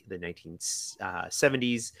 the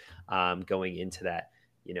 1970s, going into that,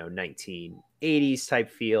 you know, 1980s type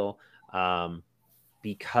feel,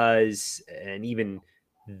 because, and even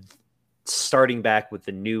starting back with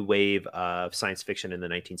the new wave of science fiction in the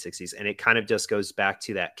 1960s, and it kind of just goes back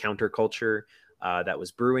to that counterculture that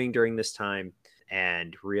was brewing during this time,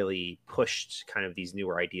 and really pushed kind of these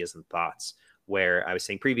newer ideas and thoughts. Where I was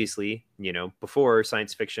saying previously, you know, before,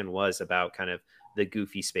 science fiction was about kind of the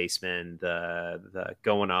goofy spacemen, the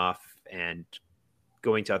going off and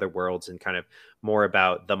going to other worlds, and kind of more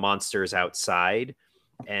about the monsters outside.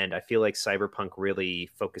 And I feel like cyberpunk really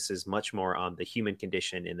focuses much more on the human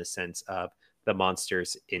condition, in the sense of the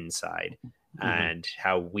monsters inside, and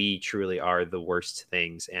how we truly are the worst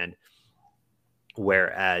things. And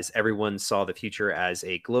whereas everyone saw the future as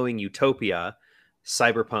a glowing utopia,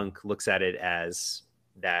 cyberpunk looks at it as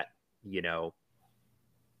that, you know,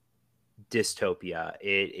 dystopia.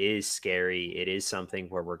 It is scary. It is something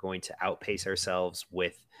where we're going to outpace ourselves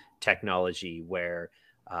with technology, where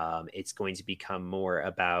it's going to become more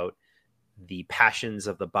about the passions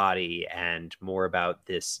of the body, and more about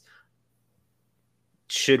this,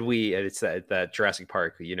 should we, it's that Jurassic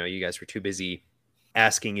Park, you know, you guys were too busy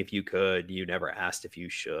asking if you could, you never asked if you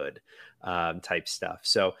should, type stuff.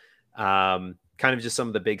 So kind of just some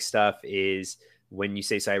of the big stuff is, when you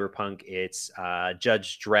say cyberpunk, it's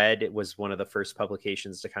Judge Dredd. It was one of the first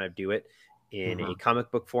publications to kind of do it in a comic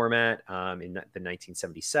book format, in the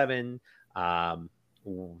 1977.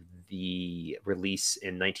 The release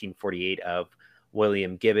in 1948 of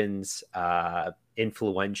William Gibbons'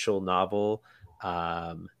 influential novel,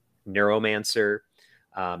 Neuromancer,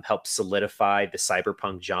 helped solidify the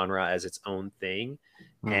cyberpunk genre as its own thing,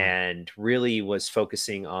 and really was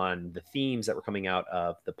focusing on the themes that were coming out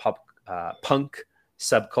of the punk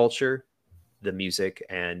subculture, the music,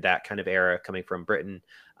 and that kind of era coming from Britain,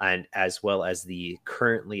 and as well as the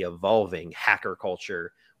currently evolving hacker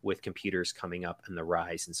culture with computers coming up and the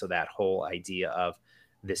rise. And so that whole idea of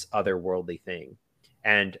this otherworldly thing.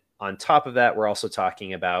 And on top of that, we're also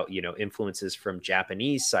talking about, you know, influences from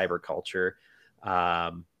Japanese cyberculture,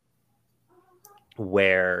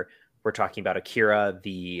 where we're talking about Akira,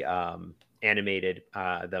 the animated,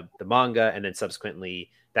 the manga, and then subsequently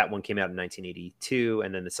that one came out in 1982,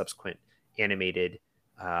 and then the subsequent animated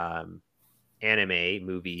anime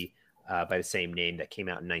movie by the same name that came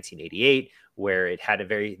out in 1988, where it had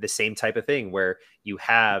the same type of thing where you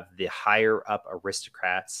have the higher up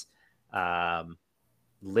aristocrats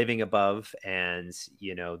living above, and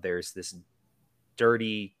there's this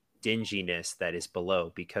dirty dinginess that is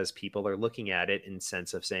below, because people are looking at it in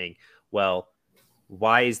sense of saying, well,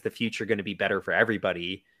 why is the future going to be better for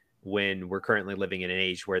everybody when we're currently living in an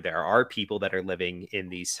age where there are people that are living in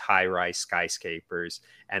these high-rise skyscrapers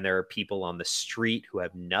and there are people on the street who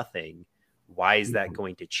have nothing? Why is that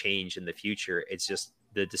going to change in the future? It's just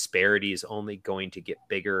the disparity is only going to get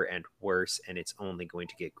bigger and worse, and it's only going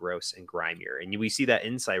to get gross and grimier. And we see that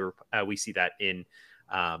in we see that in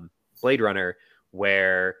Blade Runner,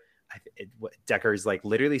 where Deckard is like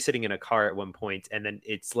literally sitting in a car at one point, and then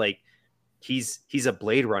it's like he's a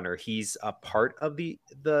Blade Runner. He's a part of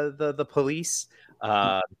the police,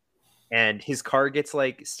 and his car gets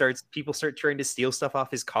people start trying to steal stuff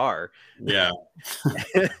off his car. Yeah.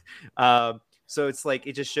 So it's like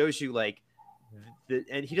it just shows you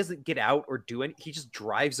and he doesn't get out or do anything. He just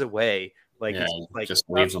drives away. Just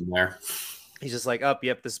leaves them there. He's just like,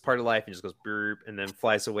 yep, this is part of life, and just goes burp, and then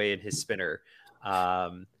flies away in his spinner.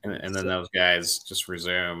 And then those guys just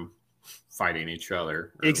resume fighting each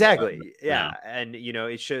other. Exactly. Yeah. And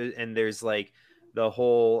it shows, and there's like the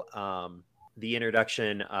whole the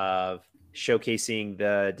introduction of showcasing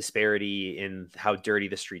the disparity in how dirty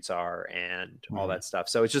the streets are and all that stuff.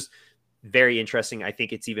 So it's just very interesting. I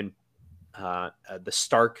think it's even the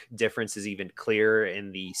stark difference is even clearer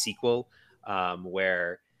in the sequel,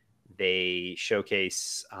 where they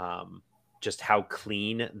showcase just how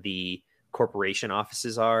clean the corporation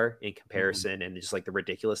offices are in comparison, and just like the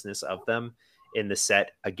ridiculousness of them in the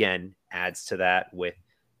set again adds to that, with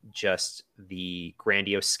just the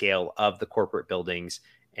grandiose scale of the corporate buildings,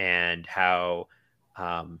 and how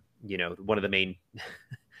one of the main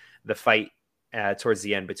the fight towards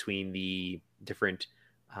the end between the different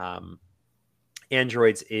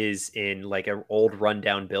androids is in like an old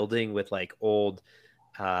rundown building with like old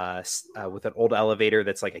with an old elevator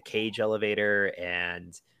that's like a cage elevator,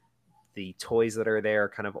 and the toys that are there are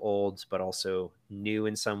kind of old but also new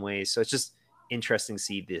in some ways. So it's just interesting to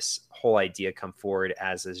see this whole idea come forward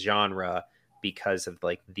as a genre because of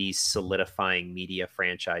like these solidifying media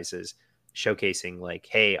franchises showcasing like,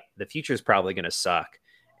 hey, the future is probably going to suck,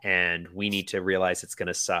 and we need to realize it's going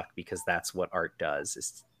to suck, because that's what art does. It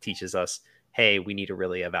teaches us, hey, we need to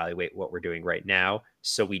really evaluate what we're doing right now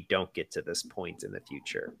so we don't get to this point in the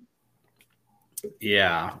future.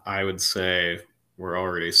 Yeah, I would say we're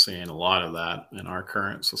already seeing a lot of that in our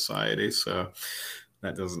current society. So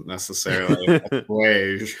that doesn't necessarily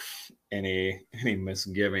assuage any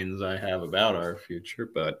misgivings I have about our future.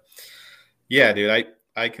 But yeah, dude,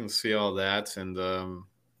 I can see all that. And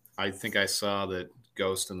I think I saw that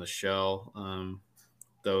Ghost in the Shell,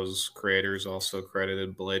 those creators also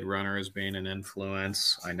credited Blade Runner as being an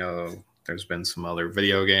influence. I know there's been some other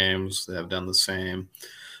video games that have done the same.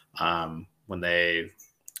 When they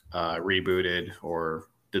rebooted or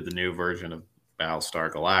did the new version of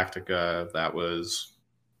Battlestar Galactica, that was,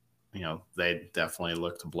 they definitely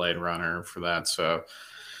looked to Blade Runner for that. So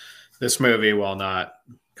this movie, while not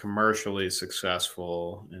commercially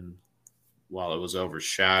successful, and while it was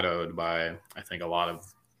overshadowed by, I think, a lot of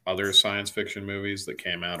other science fiction movies that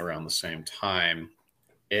came out around the same time,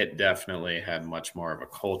 it definitely had much more of a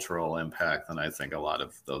cultural impact than I think a lot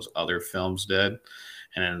of those other films did,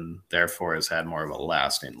 and therefore has had more of a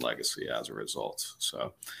lasting legacy as a result.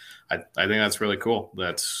 So I think that's really cool.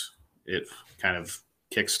 That's it kind of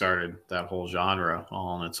kickstarted that whole genre all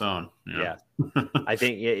on its own. Yeah. I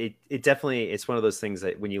think it definitely, it's one of those things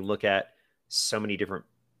that when you look at so many different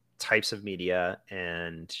types of media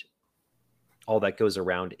and all that goes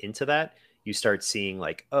around into that, you start seeing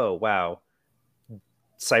like, oh, wow,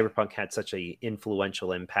 cyberpunk had such a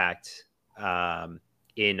influential impact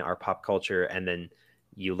in our pop culture. And then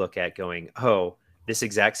you look at going, oh, this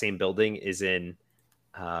exact same building is in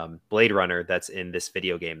Blade Runner that's in this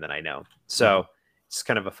video game that I know. So it's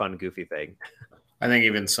kind of a fun, goofy thing. I think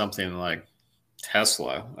even something like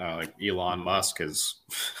Tesla, like Elon Musk has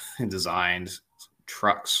designed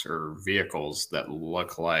trucks or vehicles that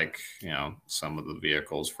look like, some of the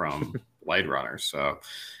vehicles from Blade Runner. So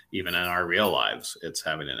even in our real lives, it's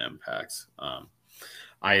having an impact.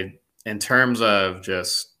 In terms of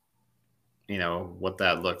just, what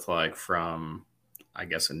that looked like from, I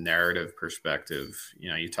guess, a narrative perspective,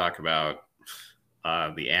 you talk about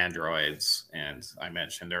the androids, and I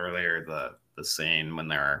mentioned earlier the scene when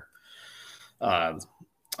they're, I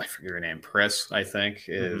forget her name, Pris, I think,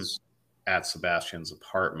 is at Sebastian's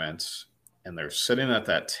apartment, and they're sitting at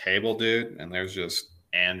that table, dude, and there's just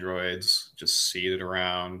androids just seated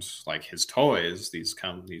around, like his toys. These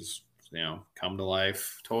come to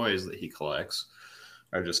life toys that he collects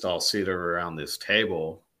are just all seated around this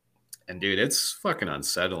table. And dude, it's fucking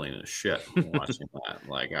unsettling as shit watching that.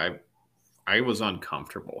 Like I was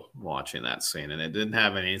uncomfortable watching that scene, and it didn't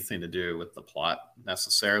have anything to do with the plot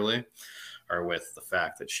necessarily, or with the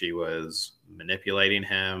fact that she was manipulating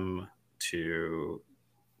him to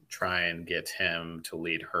try and get him to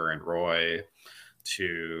lead her and Roy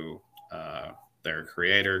to their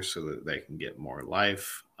creator so that they can get more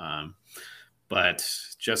life. But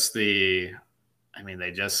just they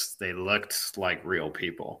looked like real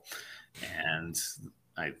people, and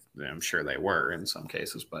I'm sure they were in some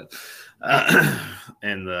cases, but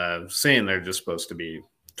in the scene, they're just supposed to be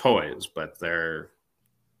toys, but they're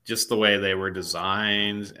just the way they were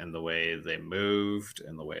designed and the way they moved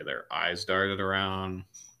and the way their eyes darted around.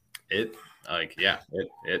 It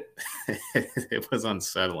it was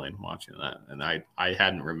unsettling watching that, and I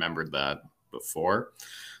hadn't remembered that before.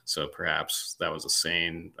 So perhaps that was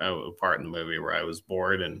a part in the movie where I was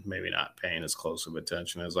bored and maybe not paying as close of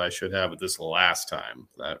attention as I should have. But this last time,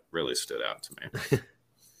 that really stood out to me.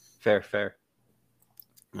 Fair.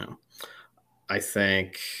 Yeah. I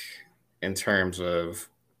think in terms of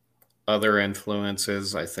other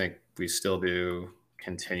influences, I think we still do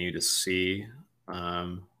continue to see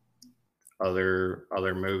other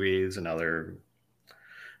movies and other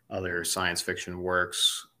science fiction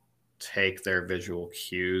works take their visual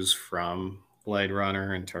cues from Blade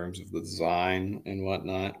Runner in terms of the design and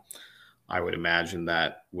whatnot. I would imagine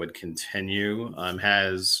that would continue.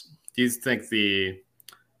 Do you think the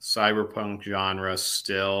cyberpunk genre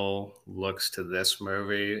still looks to this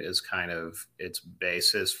movie as kind of its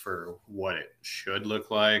basis for what it should look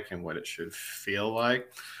like and what it should feel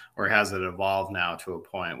like? Or has it evolved now to a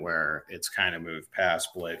point where it's kind of moved past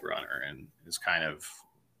Blade Runner and is kind of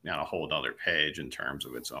on a whole other page in terms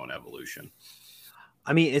of its own evolution?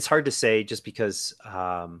 I mean, it's hard to say just because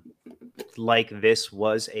like this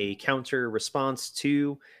was a counter response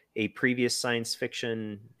to a previous science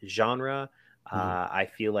fiction genre. I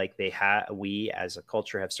feel like we as a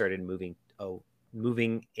culture have started moving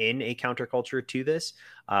in a counterculture to this.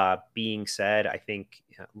 Being said, I think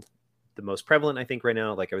the most prevalent, I think right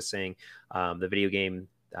now, like I was saying, the video game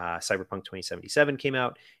Cyberpunk 2077 came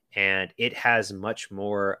out, and it has much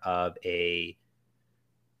more of a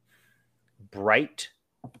bright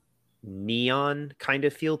neon kind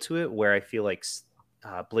of feel to it, where I feel like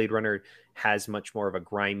Blade Runner has much more of a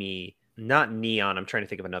grimy, not neon. I'm trying to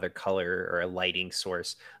think of another color or a lighting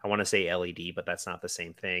source. I want to say LED, but that's not the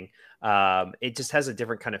same thing. It just has a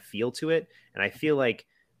different kind of feel to it. And I feel like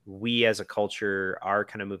we as a culture are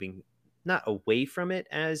kind of moving not away from it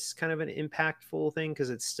as kind of an impactful thing, because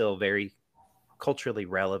it's still very culturally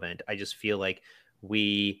relevant. I just feel like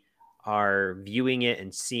we are viewing it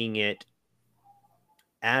and seeing it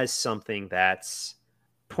as something that's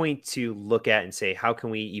point to look at and say, how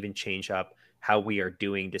can we even change up how we are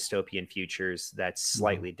doing dystopian futures that's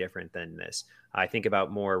slightly different than this? I think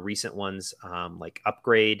about more recent ones, like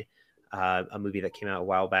Upgrade, a movie that came out a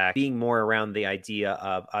while back, being more around the idea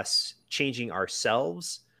of us changing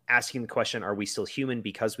ourselves, asking the question, are we still human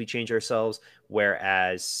because we change ourselves?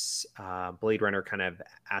 Whereas Blade Runner kind of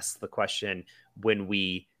asks the question, when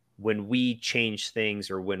we change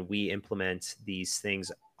things or when we implement these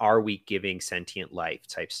things, are we giving sentient life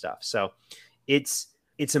type stuff? So it's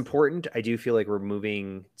important. I do feel like we're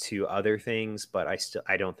moving to other things, but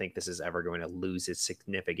I don't think this is ever going to lose its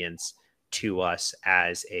significance to us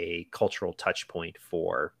as a cultural touch point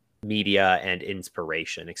for media and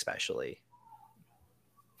inspiration, especially.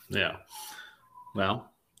 Yeah.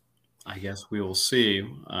 Well, I guess we will see.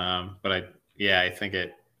 But I think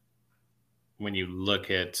when you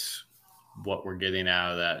look at what we're getting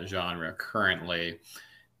out of that genre currently,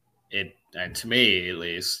 to me at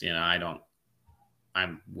least, I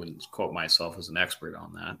wouldn't quote myself as an expert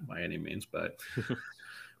on that by any means, but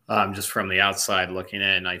just from the outside looking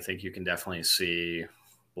in, I think you can definitely see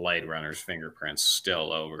Blade Runner's fingerprints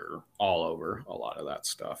still all over a lot of that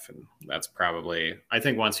stuff. And that's probably, I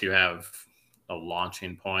think once you have a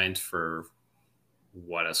launching point for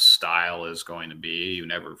what a style is going to be, you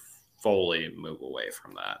never fully move away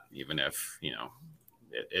from that, even if,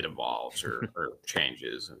 it evolves or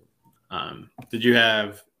changes. Did you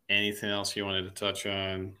have anything else you wanted to touch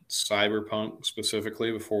on Cyberpunk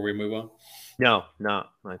specifically before we move on? No,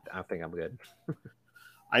 I think I'm good.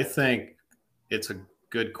 I think it's a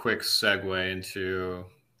good quick segue into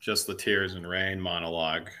just the Tears and Rain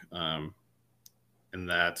monologue. In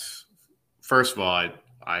that, first of all,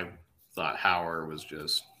 I thought Hauer was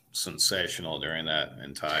just sensational during that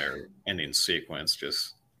entire ending sequence.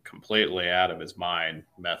 Just completely out of his mind,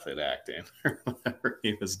 method acting or whatever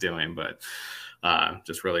he was doing. But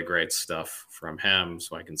just really great stuff from him.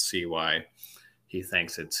 So I can see why he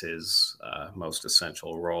thinks it's his most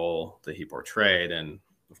essential role that he portrayed. And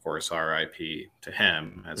of course, RIP to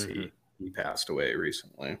him as he passed away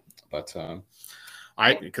recently. But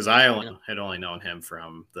because I had only known him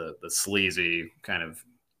from the sleazy kind of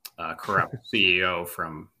corrupt CEO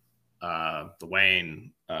from the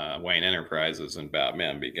Wayne Enterprises and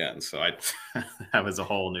Batman Begins. So that was a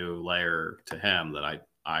whole new layer to him that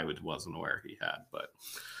I wasn't aware he had. But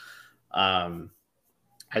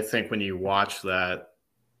I think when you watch that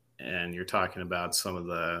and you're talking about some of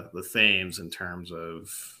the themes in terms of,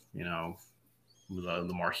 you know,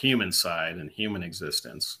 the more human side and human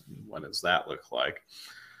existence, what does that look like?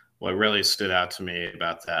 What really stood out to me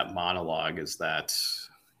about that monologue is that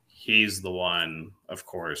he's the one, of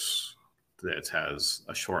course, that has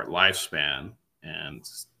a short lifespan and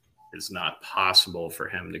it's not possible for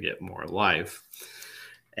him to get more life.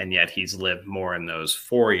 And yet he's lived more in those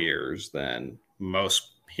 4 years than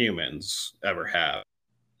most humans ever have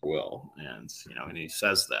will. And, you know, and he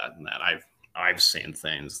says that, and that I've seen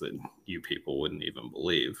things that you people wouldn't even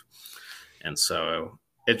believe. And so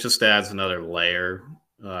it just adds another layer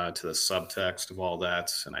to the subtext of all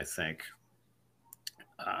that. And I think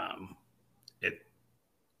it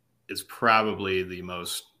is probably the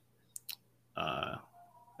most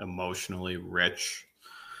emotionally rich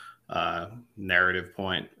narrative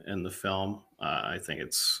point in the film. I think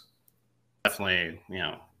it's definitely, you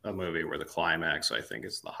know, a movie where the climax, I think,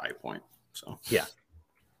 is the high point. So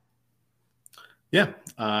yeah,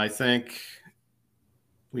 I think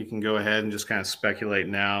we can go ahead and just kind of speculate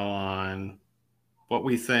now on what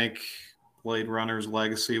we think Blade Runner's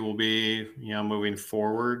legacy will be, you know, moving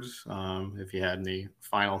forward. If you had any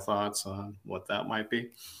final thoughts on what that might be.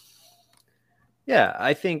 Yeah,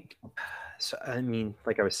 I think so. I mean,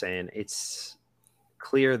 like I was saying, it's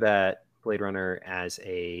clear that Blade Runner as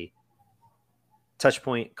a touch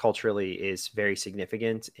point culturally is very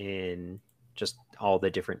significant in just all the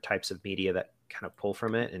different types of media that kind of pull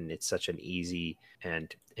from it. And it's such an easy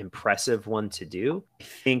and impressive one to do. I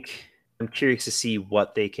think I'm curious to see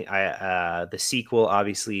what they can. The sequel,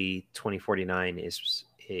 obviously, 2049 is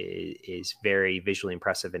very visually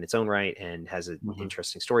impressive in its own right and has an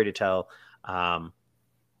interesting story to tell.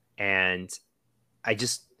 And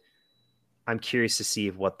I'm curious to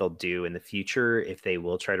see what they'll do in the future, if they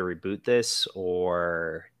will try to reboot this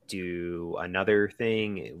or do another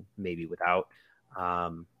thing, maybe without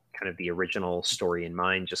kind of the original story in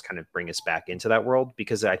mind, just kind of bring us back into that world,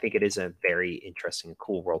 because I think it is a very interesting and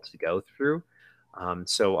cool world to go through.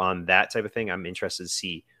 So on that type of thing, I'm interested to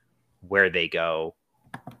see where they go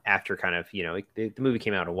after kind of, you know, the movie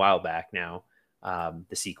came out a while back now,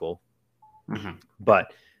 the sequel.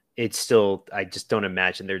 But it's still, I just don't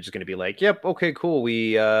imagine they're just going to be like, yep, okay, cool,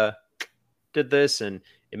 we did this and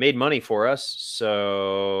it made money for us,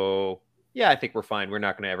 so yeah, I think we're fine, we're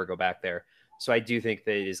not going to ever go back there. So I do think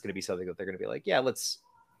that it is going to be something that they're going to be like, yeah, let's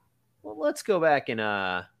go back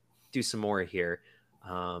and do some more here.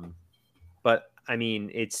 But I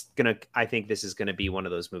mean, I think this is going to be one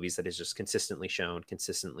of those movies that is just consistently shown,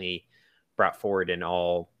 consistently brought forward in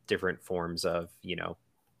all different forms of, you know,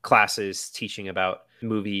 classes teaching about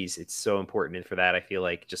movies. It's so important. And for that, I feel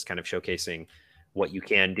like just kind of showcasing what you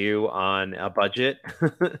can do on a budget.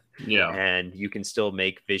 Yeah. And you can still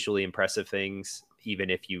make visually impressive things, even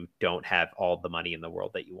if you don't have all the money in the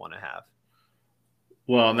world that you want to have.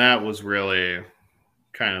 Well, and that was really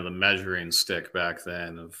kind of the measuring stick back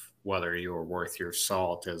then of whether you were worth your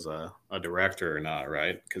salt as a director or not,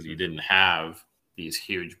 right? Because you didn't have these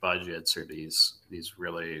huge budgets or these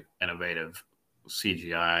really innovative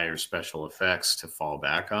CGI or special effects to fall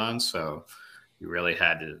back on. So you really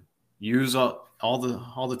had to use all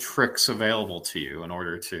the tricks available to you in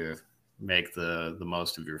order to make the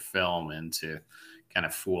most of your film and to kind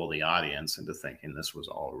of fool the audience into thinking this was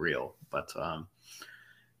all real. But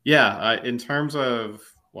yeah, in terms of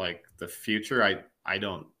like the future, I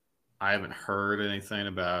haven't heard anything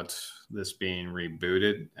about this being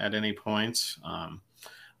rebooted at any point.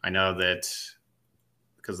 I know that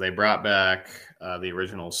because they brought back the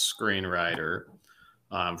original screenwriter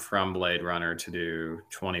from Blade Runner to do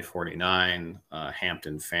 2049,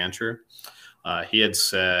 Hampton Fancher. He had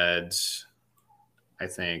said, I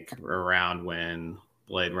think around when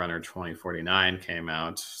Blade Runner 2049 came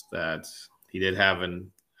out, that he did have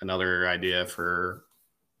another idea for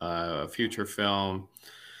a future film,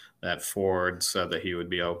 that Ford said that he would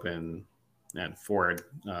be open, and Ford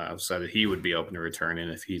said that he would be open to returning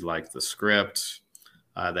if he liked the script.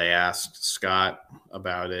 They asked Scott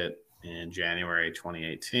about it in January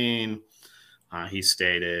 2018. He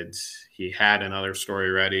stated he had another story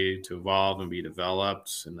ready to evolve and be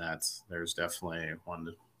developed, and that there's definitely one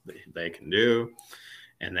that they can do.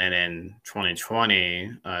 And then in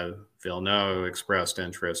 2020, Villeneuve expressed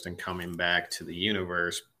interest in coming back to the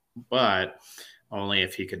universe, but only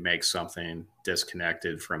if he could make something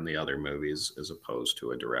disconnected from the other movies as opposed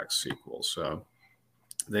to a direct sequel. So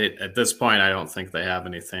at this point, I don't think they have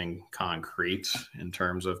anything concrete in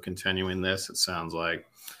terms of continuing this. It sounds like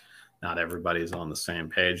not everybody's on the same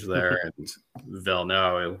page there. And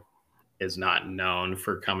Villeneuve is not known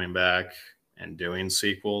for coming back and doing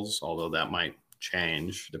sequels, although that might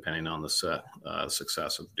change depending on the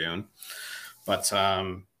success of Dune. But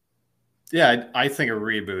yeah, I think a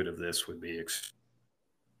reboot of this would be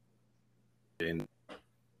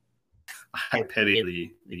I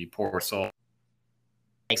pity the poor soul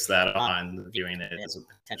takes that on, viewing it as a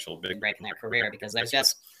potential big break in their career, because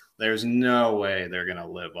there's no way they're going to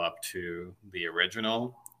live up to the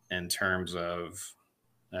original in terms of,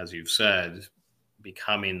 as you've said,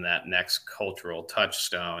 becoming that next cultural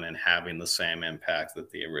touchstone and having the same impact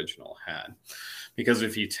that the original had. Because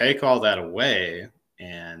if you take all that away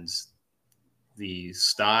and the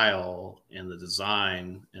style and the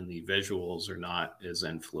design and the visuals are not as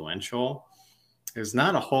influential, there's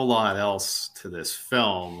not a whole lot else to this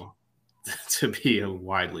film to be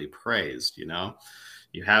widely praised. You know,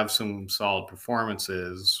 you have some solid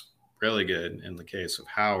performances, really good in the case of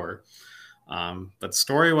Howard. But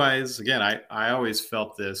story-wise, again, I always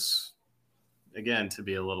felt this, again, to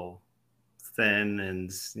be a little thin,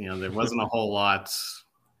 and there wasn't a whole lot.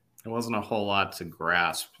 There wasn't a whole lot to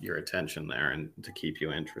grasp your attention there and to keep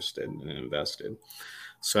you interested and invested.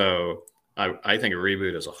 So I think a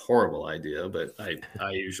reboot is a horrible idea, but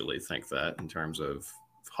I usually think that in terms of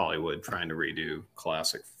Hollywood trying to redo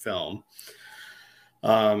classic film.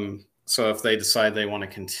 So if they decide they want to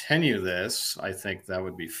continue this, I think that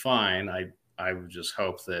would be fine. I would just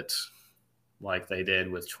hope that, like they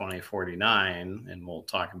did with 2049, and we'll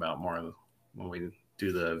talk about more when we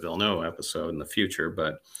do the Villeneuve episode in the future,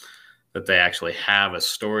 but that they actually have a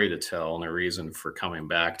story to tell and a reason for coming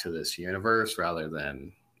back to this universe, rather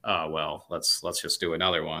than, oh, well, let's just do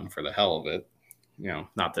another one for the hell of it.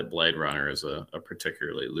 Not that Blade Runner is a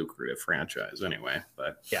particularly lucrative franchise anyway,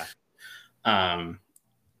 but yeah.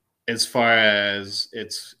 As far as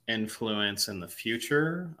its influence in the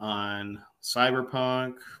future on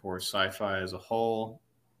cyberpunk or sci-fi as a whole,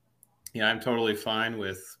 yeah, I'm totally fine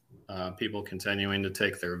with people continuing to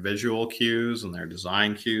take their visual cues and their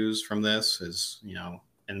design cues from this as,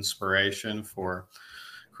 inspiration for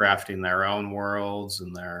crafting their own worlds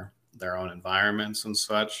and their own environments and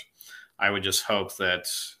such. I would just hope that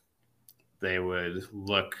they would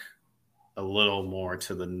look a little more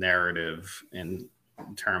to the narrative in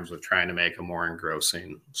terms of trying to make a more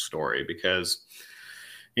engrossing story, because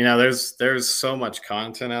there's so much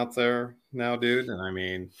content out there now, dude. And I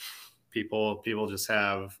mean, people just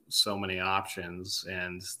have so many options,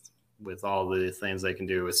 and with all the things they can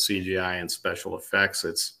do with CGI and special effects,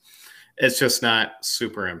 it's just not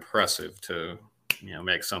super impressive to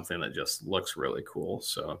make something that just looks really cool.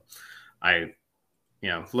 So I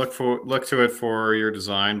look to it for your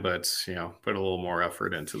design, but put a little more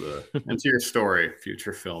effort into your story,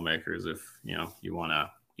 future filmmakers, if you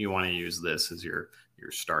want to use this as your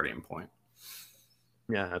starting point.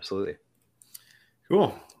 Yeah, absolutely.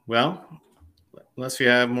 Cool. Well, unless you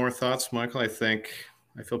have more thoughts, Michael, I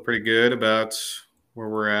feel pretty good about where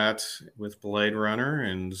we're at with Blade Runner,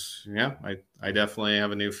 and yeah, I definitely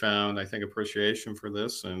have a newfound, I think, appreciation for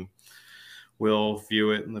this, and we'll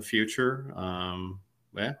view it in the future.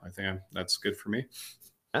 Yeah, I think that's good for me.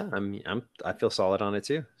 Yeah, I feel solid on it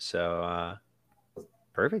too. So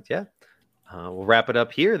perfect. Yeah, we'll wrap it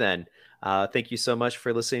up here then. Thank you so much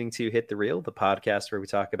for listening to Hit the Reel, the podcast where we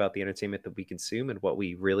talk about the entertainment that we consume and what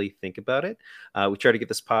we really think about it. We try to get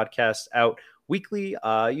this podcast out weekly,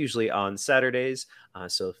 usually on Saturdays.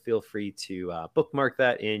 So feel free to bookmark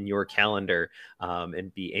that in your calendar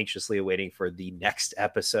and be anxiously awaiting for the next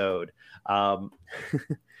episode.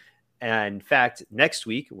 And in fact, next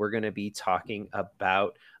week, we're going to be talking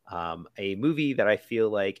about a movie that I feel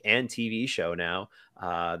like, and TV show now,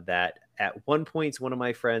 that at one point, one of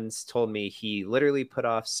my friends told me he literally put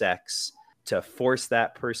off sex to force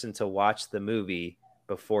that person to watch the movie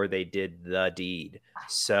before they did the deed.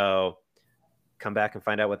 So come back and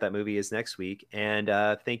find out what that movie is next week. And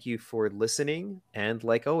thank you for listening. And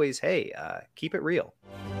like always, hey, keep it real.